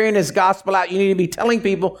be carrying his gospel out. You need to be telling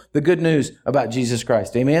people the good news about Jesus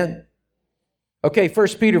Christ. Amen? Okay, 1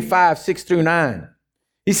 Peter 5:6-9.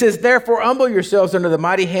 He says, therefore, humble yourselves under the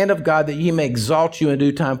mighty hand of God that he may exalt you in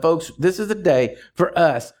due time. Folks, this is the day for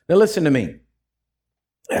us. Now listen to me.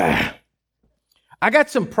 I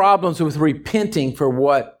got some problems with repenting for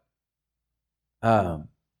what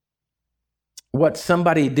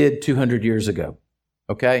somebody did 200 years ago.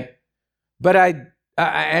 Okay? But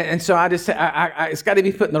it's got to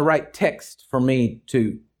be put in the right text for me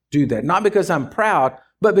to do that. Not because I'm proud,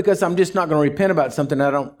 but because I'm just not going to repent about something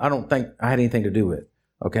I don't think I had anything to do with.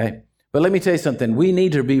 Okay? But let me tell you something. We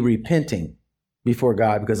need to be repenting before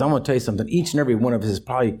God, because I'm going to tell you something. Each and every one of us has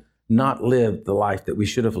probably not lived the life that we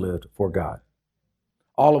should have lived for God.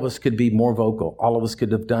 All of us could be more vocal. All of us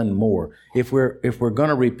could have done more. If we're going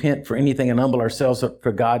to repent for anything and humble ourselves up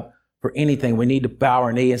for God for anything, we need to bow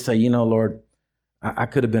our knee and say, Lord, I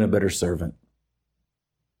could have been a better servant.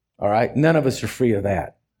 All right? None of us are free of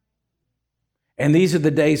that. And these are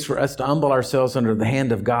the days for us to humble ourselves under the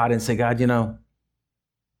hand of God and say, God,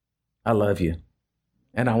 I love you,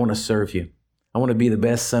 and I want to serve you. I want to be the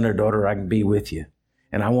best son or daughter I can be with you.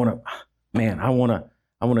 And I want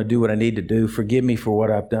to do what I need to do. Forgive me for what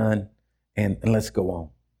I've done, and let's go on.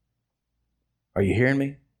 Are you hearing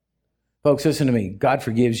me? Folks, listen to me. God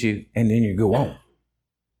forgives you, and then you go on.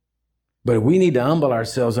 But we need to humble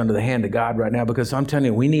ourselves under the hand of God right now, because I'm telling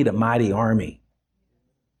you, we need a mighty army.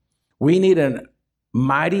 We need a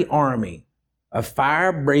mighty army of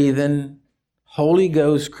fire-breathing, Holy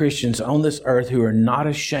Ghost Christians on this earth who are not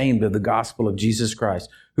ashamed of the gospel of Jesus Christ,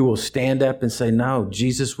 who will stand up and say, no,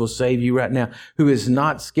 Jesus will save you right now, who is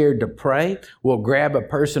not scared to pray, will grab a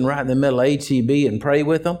person right in the middle of HEB and pray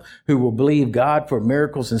with them, who will believe God for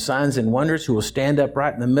miracles and signs and wonders, who will stand up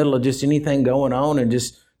right in the middle of just anything going on and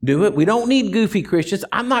just do it. We don't need goofy Christians.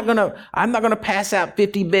 I'm not gonna pass out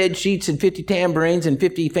 50 bed sheets and 50 tambourines and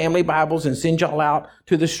 50 family Bibles and send y'all out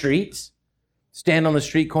to the streets. Stand on the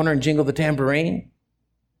street corner and jingle the tambourine?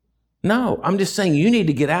 No, I'm just saying you need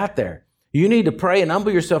to get out there. You need to pray and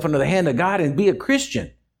humble yourself under the hand of God and be a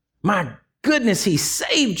Christian. My goodness, he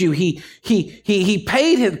saved you. He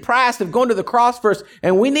paid his price of going to the cross for us,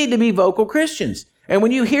 and we need to be vocal Christians. And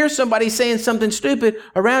when you hear somebody saying something stupid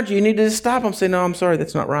around you, you need to just stop them and say, no, I'm sorry,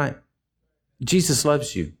 that's not right. Jesus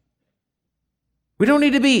loves you. We don't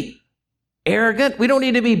need to be arrogant. We don't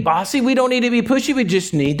need to be bossy. We don't need to be pushy. We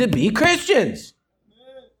just need to be Christians.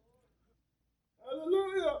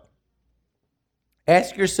 Hallelujah.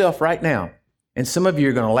 Ask yourself right now, and some of you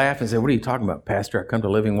are going to laugh and say, what are you talking about, Pastor? I come to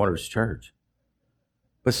Living Waters Church.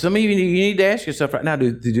 But some of you need to ask yourself right now,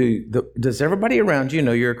 does everybody around you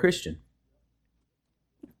know you're a Christian?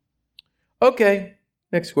 Okay,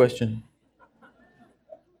 next question.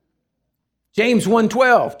 James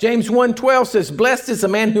 1:12. James 1:12 says, blessed is the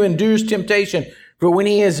man who endures temptation, for when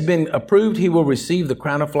he has been approved, he will receive the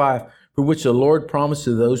crown of life, for which the Lord promised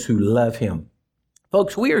to those who love him.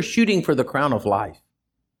 Folks, we are shooting for the crown of life.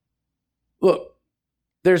 Look,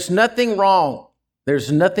 there's nothing wrong.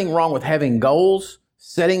 There's nothing wrong with having goals,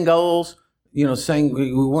 setting goals, saying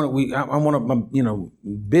I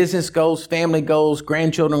want business goals, family goals,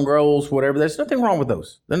 grandchildren goals, whatever. There's nothing wrong with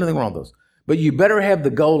those. There's nothing wrong with those. But you better have the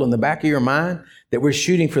goal in the back of your mind that we're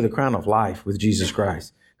shooting for the crown of life with Jesus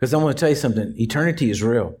Christ. Because I want to tell you something. Eternity is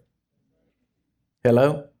real.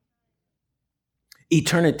 Hello?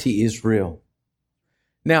 Eternity is real.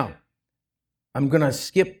 Now, I'm going to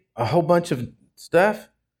skip a whole bunch of stuff,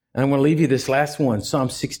 and I'm going to leave you this last one, Psalm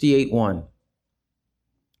 68:1.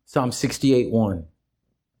 Psalm 68:1.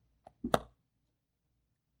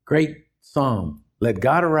 Great psalm. Let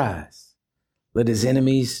God arise. Let his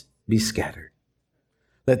enemies be scattered.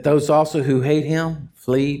 Let those also who hate him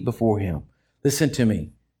flee before him. Listen to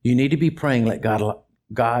me. You need to be praying, let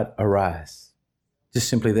God arise. Just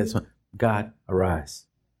simply that's God arise.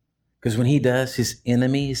 Because when he does, his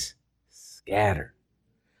enemies scatter.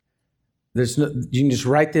 You can just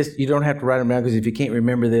write this. You don't have to write them down, because if you can't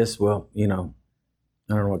remember this, well, I don't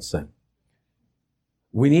know what to say.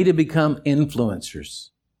 We need to become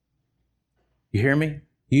influencers. You hear me?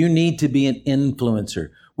 You need to be an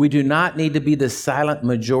influencer. We do not need to be the silent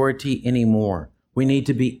majority anymore. We need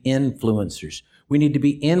to be influencers. We need to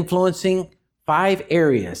be influencing 5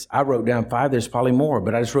 areas. I wrote down 5. There's probably more,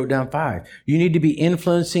 but I just wrote down 5. You need to be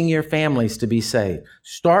influencing your families to be saved.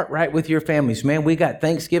 Start right with your families. Man, we got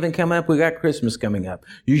Thanksgiving coming up. We got Christmas coming up.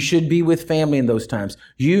 You should be with family in those times.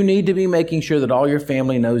 You need to be making sure that all your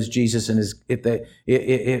family knows Jesus, and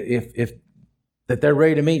if that they're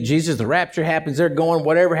ready to meet Jesus, the rapture happens, they're going,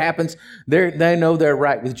 whatever happens, they know they're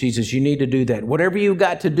right with Jesus. You need to do that. Whatever you've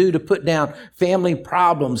got to do to put down family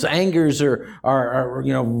problems, angers, or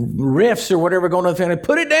rifts or whatever going on in the family,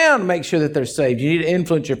 put it down and make sure that they're saved. You need to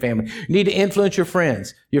influence your family. You need to influence your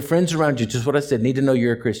friends. Your friends around you, just what I said, need to know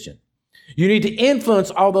you're a Christian. You need to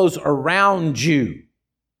influence all those around you.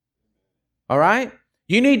 All right?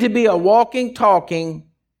 You need to be a walking, talking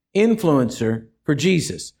influencer for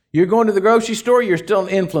Jesus. You're going to the grocery store, you're still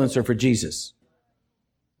an influencer for Jesus.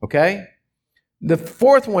 Okay? The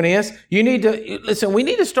 4th one is, we need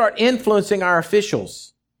to start influencing our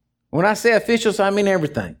officials. When I say officials, I mean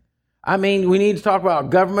everything. I mean, we need to talk about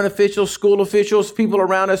government officials, school officials, people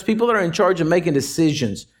around us, people that are in charge of making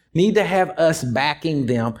decisions. Need to have us backing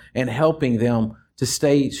them and helping them to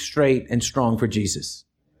stay straight and strong for Jesus.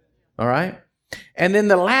 All right? And then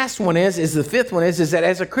the last one is the 5th one is that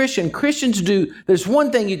as a Christian, Christians do, there's one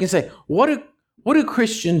thing you can say, what do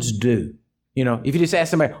Christians do? If you just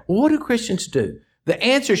ask somebody, what do Christians do? The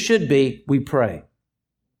answer should be, we pray.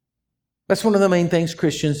 That's one of the main things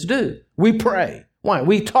Christians do. We pray. Why?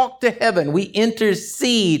 We talk to heaven. We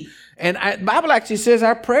intercede. And the Bible actually says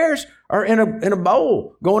our prayers are in a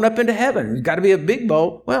bowl going up into heaven. It's got to be a big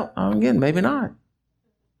bowl. Well, again, maybe not.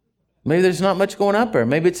 Maybe there's not much going up there.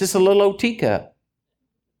 Maybe it's just a little old teacup.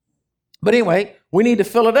 But anyway, we need to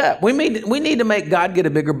fill it up. We need to make God get a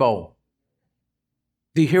bigger bowl.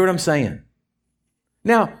 Do you hear what I'm saying?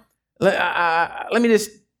 Now, let me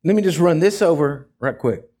just run this over right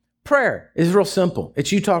quick. Prayer is real simple.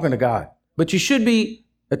 It's you talking to God. But you should be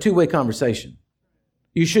a two-way conversation.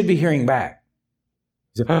 You should be hearing back.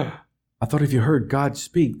 You say, I thought if you heard God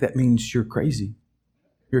speak, that means you're crazy.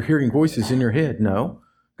 You're hearing voices in your head. No.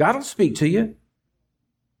 God will speak to you.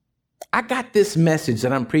 I got this message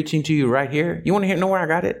that I'm preaching to you right here. You want to know where I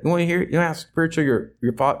got it? You want to hear? You know how spiritual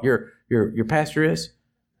your pastor is,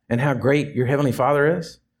 and how great your heavenly Father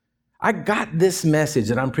is. I got this message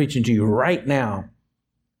that I'm preaching to you right now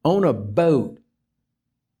on a boat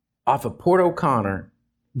off of Port O'Connor,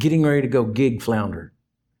 getting ready to go gig flounder.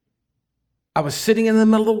 I was sitting in the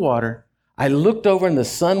middle of the water. I looked over, and the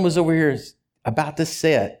sun was over here about to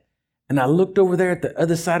set. And I looked over there at the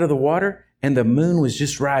other side of the water, and the moon was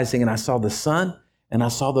just rising, and I saw the sun and I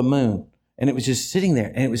saw the moon, and it was just sitting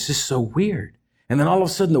there, and it was just so weird. And then all of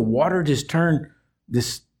a sudden the water just turned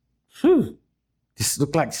this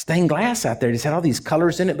looked like stained glass out there. It just had all these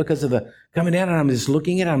colors in it because of the coming down, and I'm just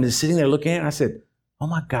looking at it. I'm just sitting there looking at it. And I said, oh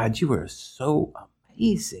my God, you are so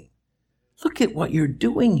amazing. look at what you're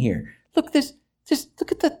doing here. Look this. Just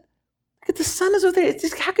look at the sun is over there. It's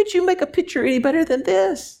just, how could you make a picture any better than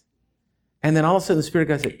this? And then all of a sudden the Spirit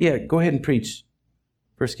of God said, yeah, go ahead and preach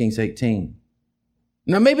 1 Kings 18.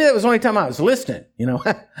 Now, maybe that was the only time I was listening,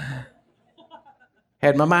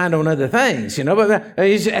 Had my mind on other things, But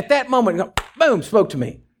at that moment, boom, spoke to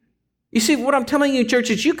me. You see, what I'm telling you, church,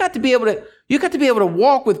 is you got to be able to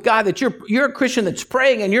walk with God, that you're a Christian that's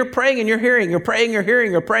praying and you're hearing, you're praying, you're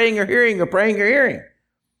hearing, you're praying, you're hearing, you're praying, you're hearing.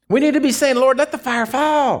 We need to be saying, Lord, let the fire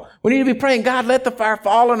fall. We need to be praying, God, let the fire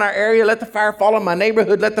fall in our area. Let the fire fall in my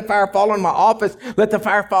neighborhood. Let the fire fall in my office. Let the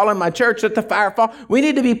fire fall in my church. Let the fire fall. We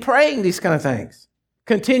need to be praying these kind of things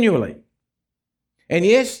continually. And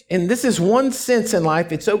yes, and this is one sense in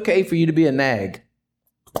life, it's okay for you to be a nag.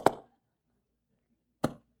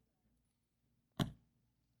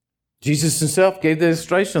 Jesus himself gave the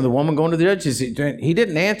illustration of the woman going to the judges. He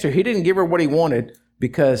didn't answer. He didn't give her what he wanted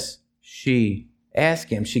because she asked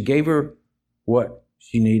him. She gave her what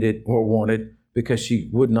she needed or wanted because she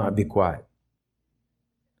would not be quiet.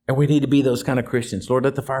 And we need to be those kind of Christians. Lord,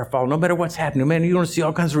 let the fire fall. No matter what's happening, man, you're going to see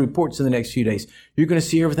all kinds of reports in the next few days. You're going to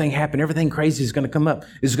see everything happen. Everything crazy is going to come up.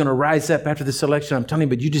 It's going to rise up after this election. I'm telling you,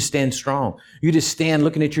 but you just stand strong. You just stand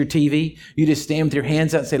looking at your TV. You just stand with your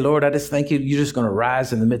hands out and say, Lord, I just thank you. You're just going to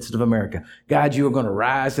rise in the midst of America. God, you are going to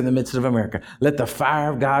rise in the midst of America. Let the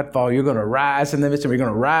fire of God fall. You're going to rise in the midst of, you're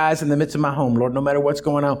going to rise in the midst of my home, Lord, no matter what's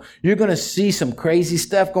going on. You're going to see some crazy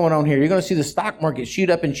stuff going on here. You're going to see the stock market shoot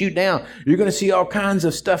up and shoot down. You're going to see all kinds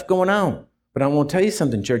of stuff going on. But I want to tell you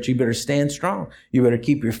something, church. You better stand strong. You better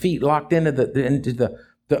keep your feet locked into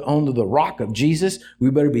onto the rock of Jesus. We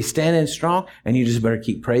better be standing strong, and you just better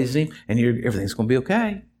keep praising him, and everything's going to be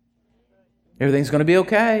okay. Everything's going to be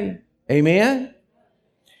okay. Amen?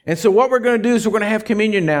 And so what we're going to do is we're going to have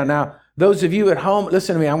communion now. Now, those of you at home,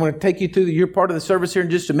 listen to me. I'm going to take you through your part of the service here in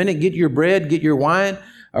just a minute. Get your bread, get your wine,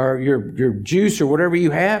 or your juice, or whatever you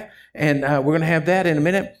have, and we're going to have that in a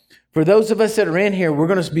minute. For those of us that are in here, we're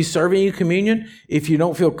going to be serving you communion. If you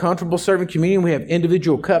don't feel comfortable serving communion, we have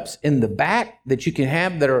individual cups in the back that you can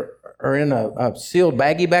have that are in a sealed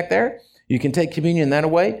baggie back there. You can take communion that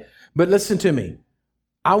away. But listen to me.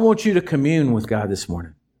 I want you to commune with God this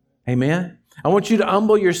morning. Amen? I want you to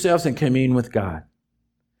humble yourselves and commune with God.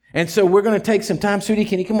 And so we're going to take some time. Sweetie,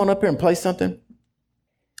 can you come on up here and play something?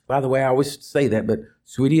 By the way, I always say that, but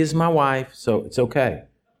Sweetie is my wife, so it's okay.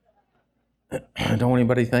 I don't want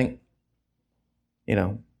anybody to think,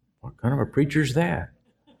 what kind of a preacher's that?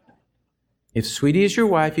 If Sweetie is your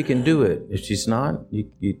wife, you can do it. If she's not,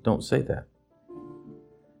 you don't say that.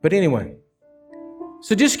 But anyway,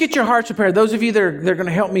 so just get your hearts prepared. Those of you that are going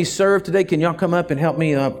to help me serve today, can y'all come up and help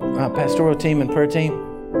me, pastoral team and prayer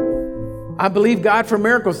team? I believe God for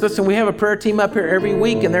miracles. Listen, we have a prayer team up here every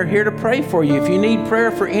week, and they're here to pray for you. If you need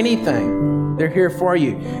prayer for anything, they're here for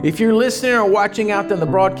you. If you're listening or watching out on the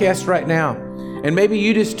broadcast right now, and maybe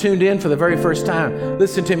you just tuned in for the very first time,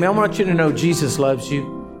 listen to me. I want you to know Jesus loves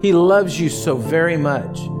you. He loves you so very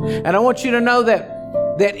much. And I want you to know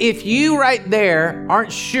that if you right there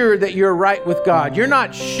aren't sure that you're right with God, you're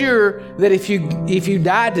not sure that if you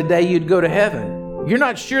died today, you'd go to heaven. You're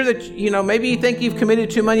not sure that, maybe you think you've committed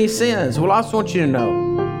too many sins. Well, I also want you to know,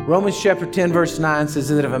 Romans chapter 10, verse 9 says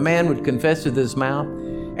that if a man would confess with his mouth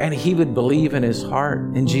and he would believe in his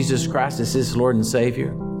heart in Jesus Christ as his Lord and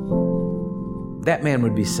Savior, that man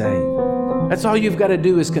would be saved. That's all you've got to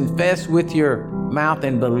do is confess with your mouth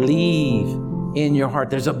and believe in your heart.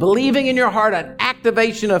 There's a believing in your heart, an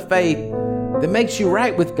activation of faith that makes you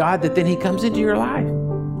right with God, that then he comes into your life.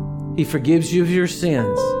 He forgives you of your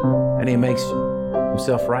sins, and he makes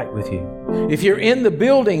himself right with you. If you're in the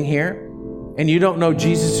building here and you don't know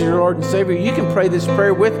Jesus as your Lord and Savior, you can pray this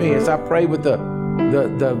prayer with me as I pray with the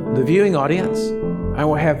viewing audience. I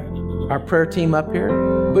will have our prayer team up here.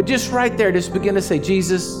 But just right there, just begin to say,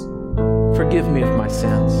 Jesus, forgive me of my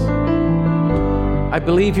sins. I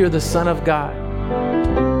believe you're the Son of God.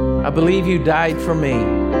 I believe you died for me.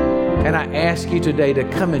 And I ask you today to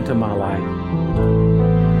come into my life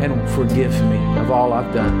and forgive me of all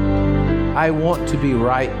I've done. I want to be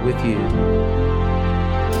right with you.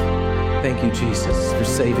 Thank you, Jesus, for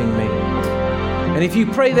saving me. And if you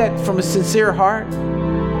pray that from a sincere heart,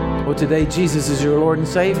 well, today Jesus is your Lord and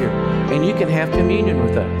Savior, and you can have communion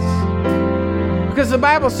with us. Because the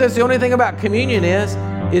Bible says the only thing about communion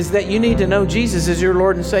is that you need to know Jesus as your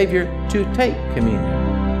Lord and Savior to take communion.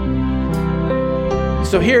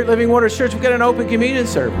 So here at Living Waters Church, we've got an open communion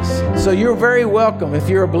service. So you're very welcome, if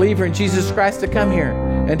you're a believer in Jesus Christ, to come here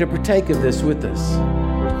and to partake of this with us.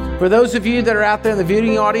 For those of you that are out there in the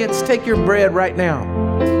viewing audience, take your bread right now.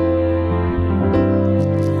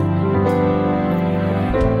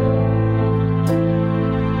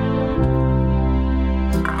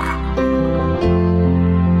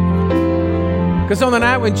 Because on the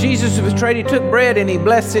night when Jesus was betrayed, he took bread and he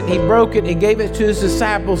blessed it, and he broke it, and he gave it to his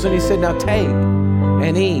disciples, and he said, now take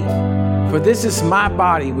and eat, for this is my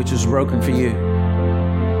body which is broken for you.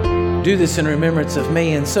 Do this in remembrance of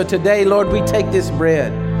me. And so today, Lord, we take this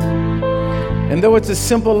bread. And though it's a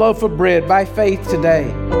simple loaf of bread, by faith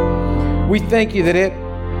today, we thank you that it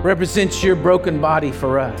represents your broken body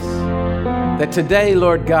for us. That today,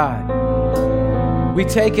 Lord God, we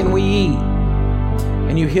take and we eat,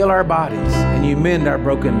 and you heal our bodies, and you mend our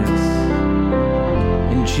brokenness.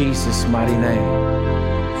 In Jesus' mighty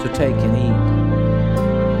name. So take and eat.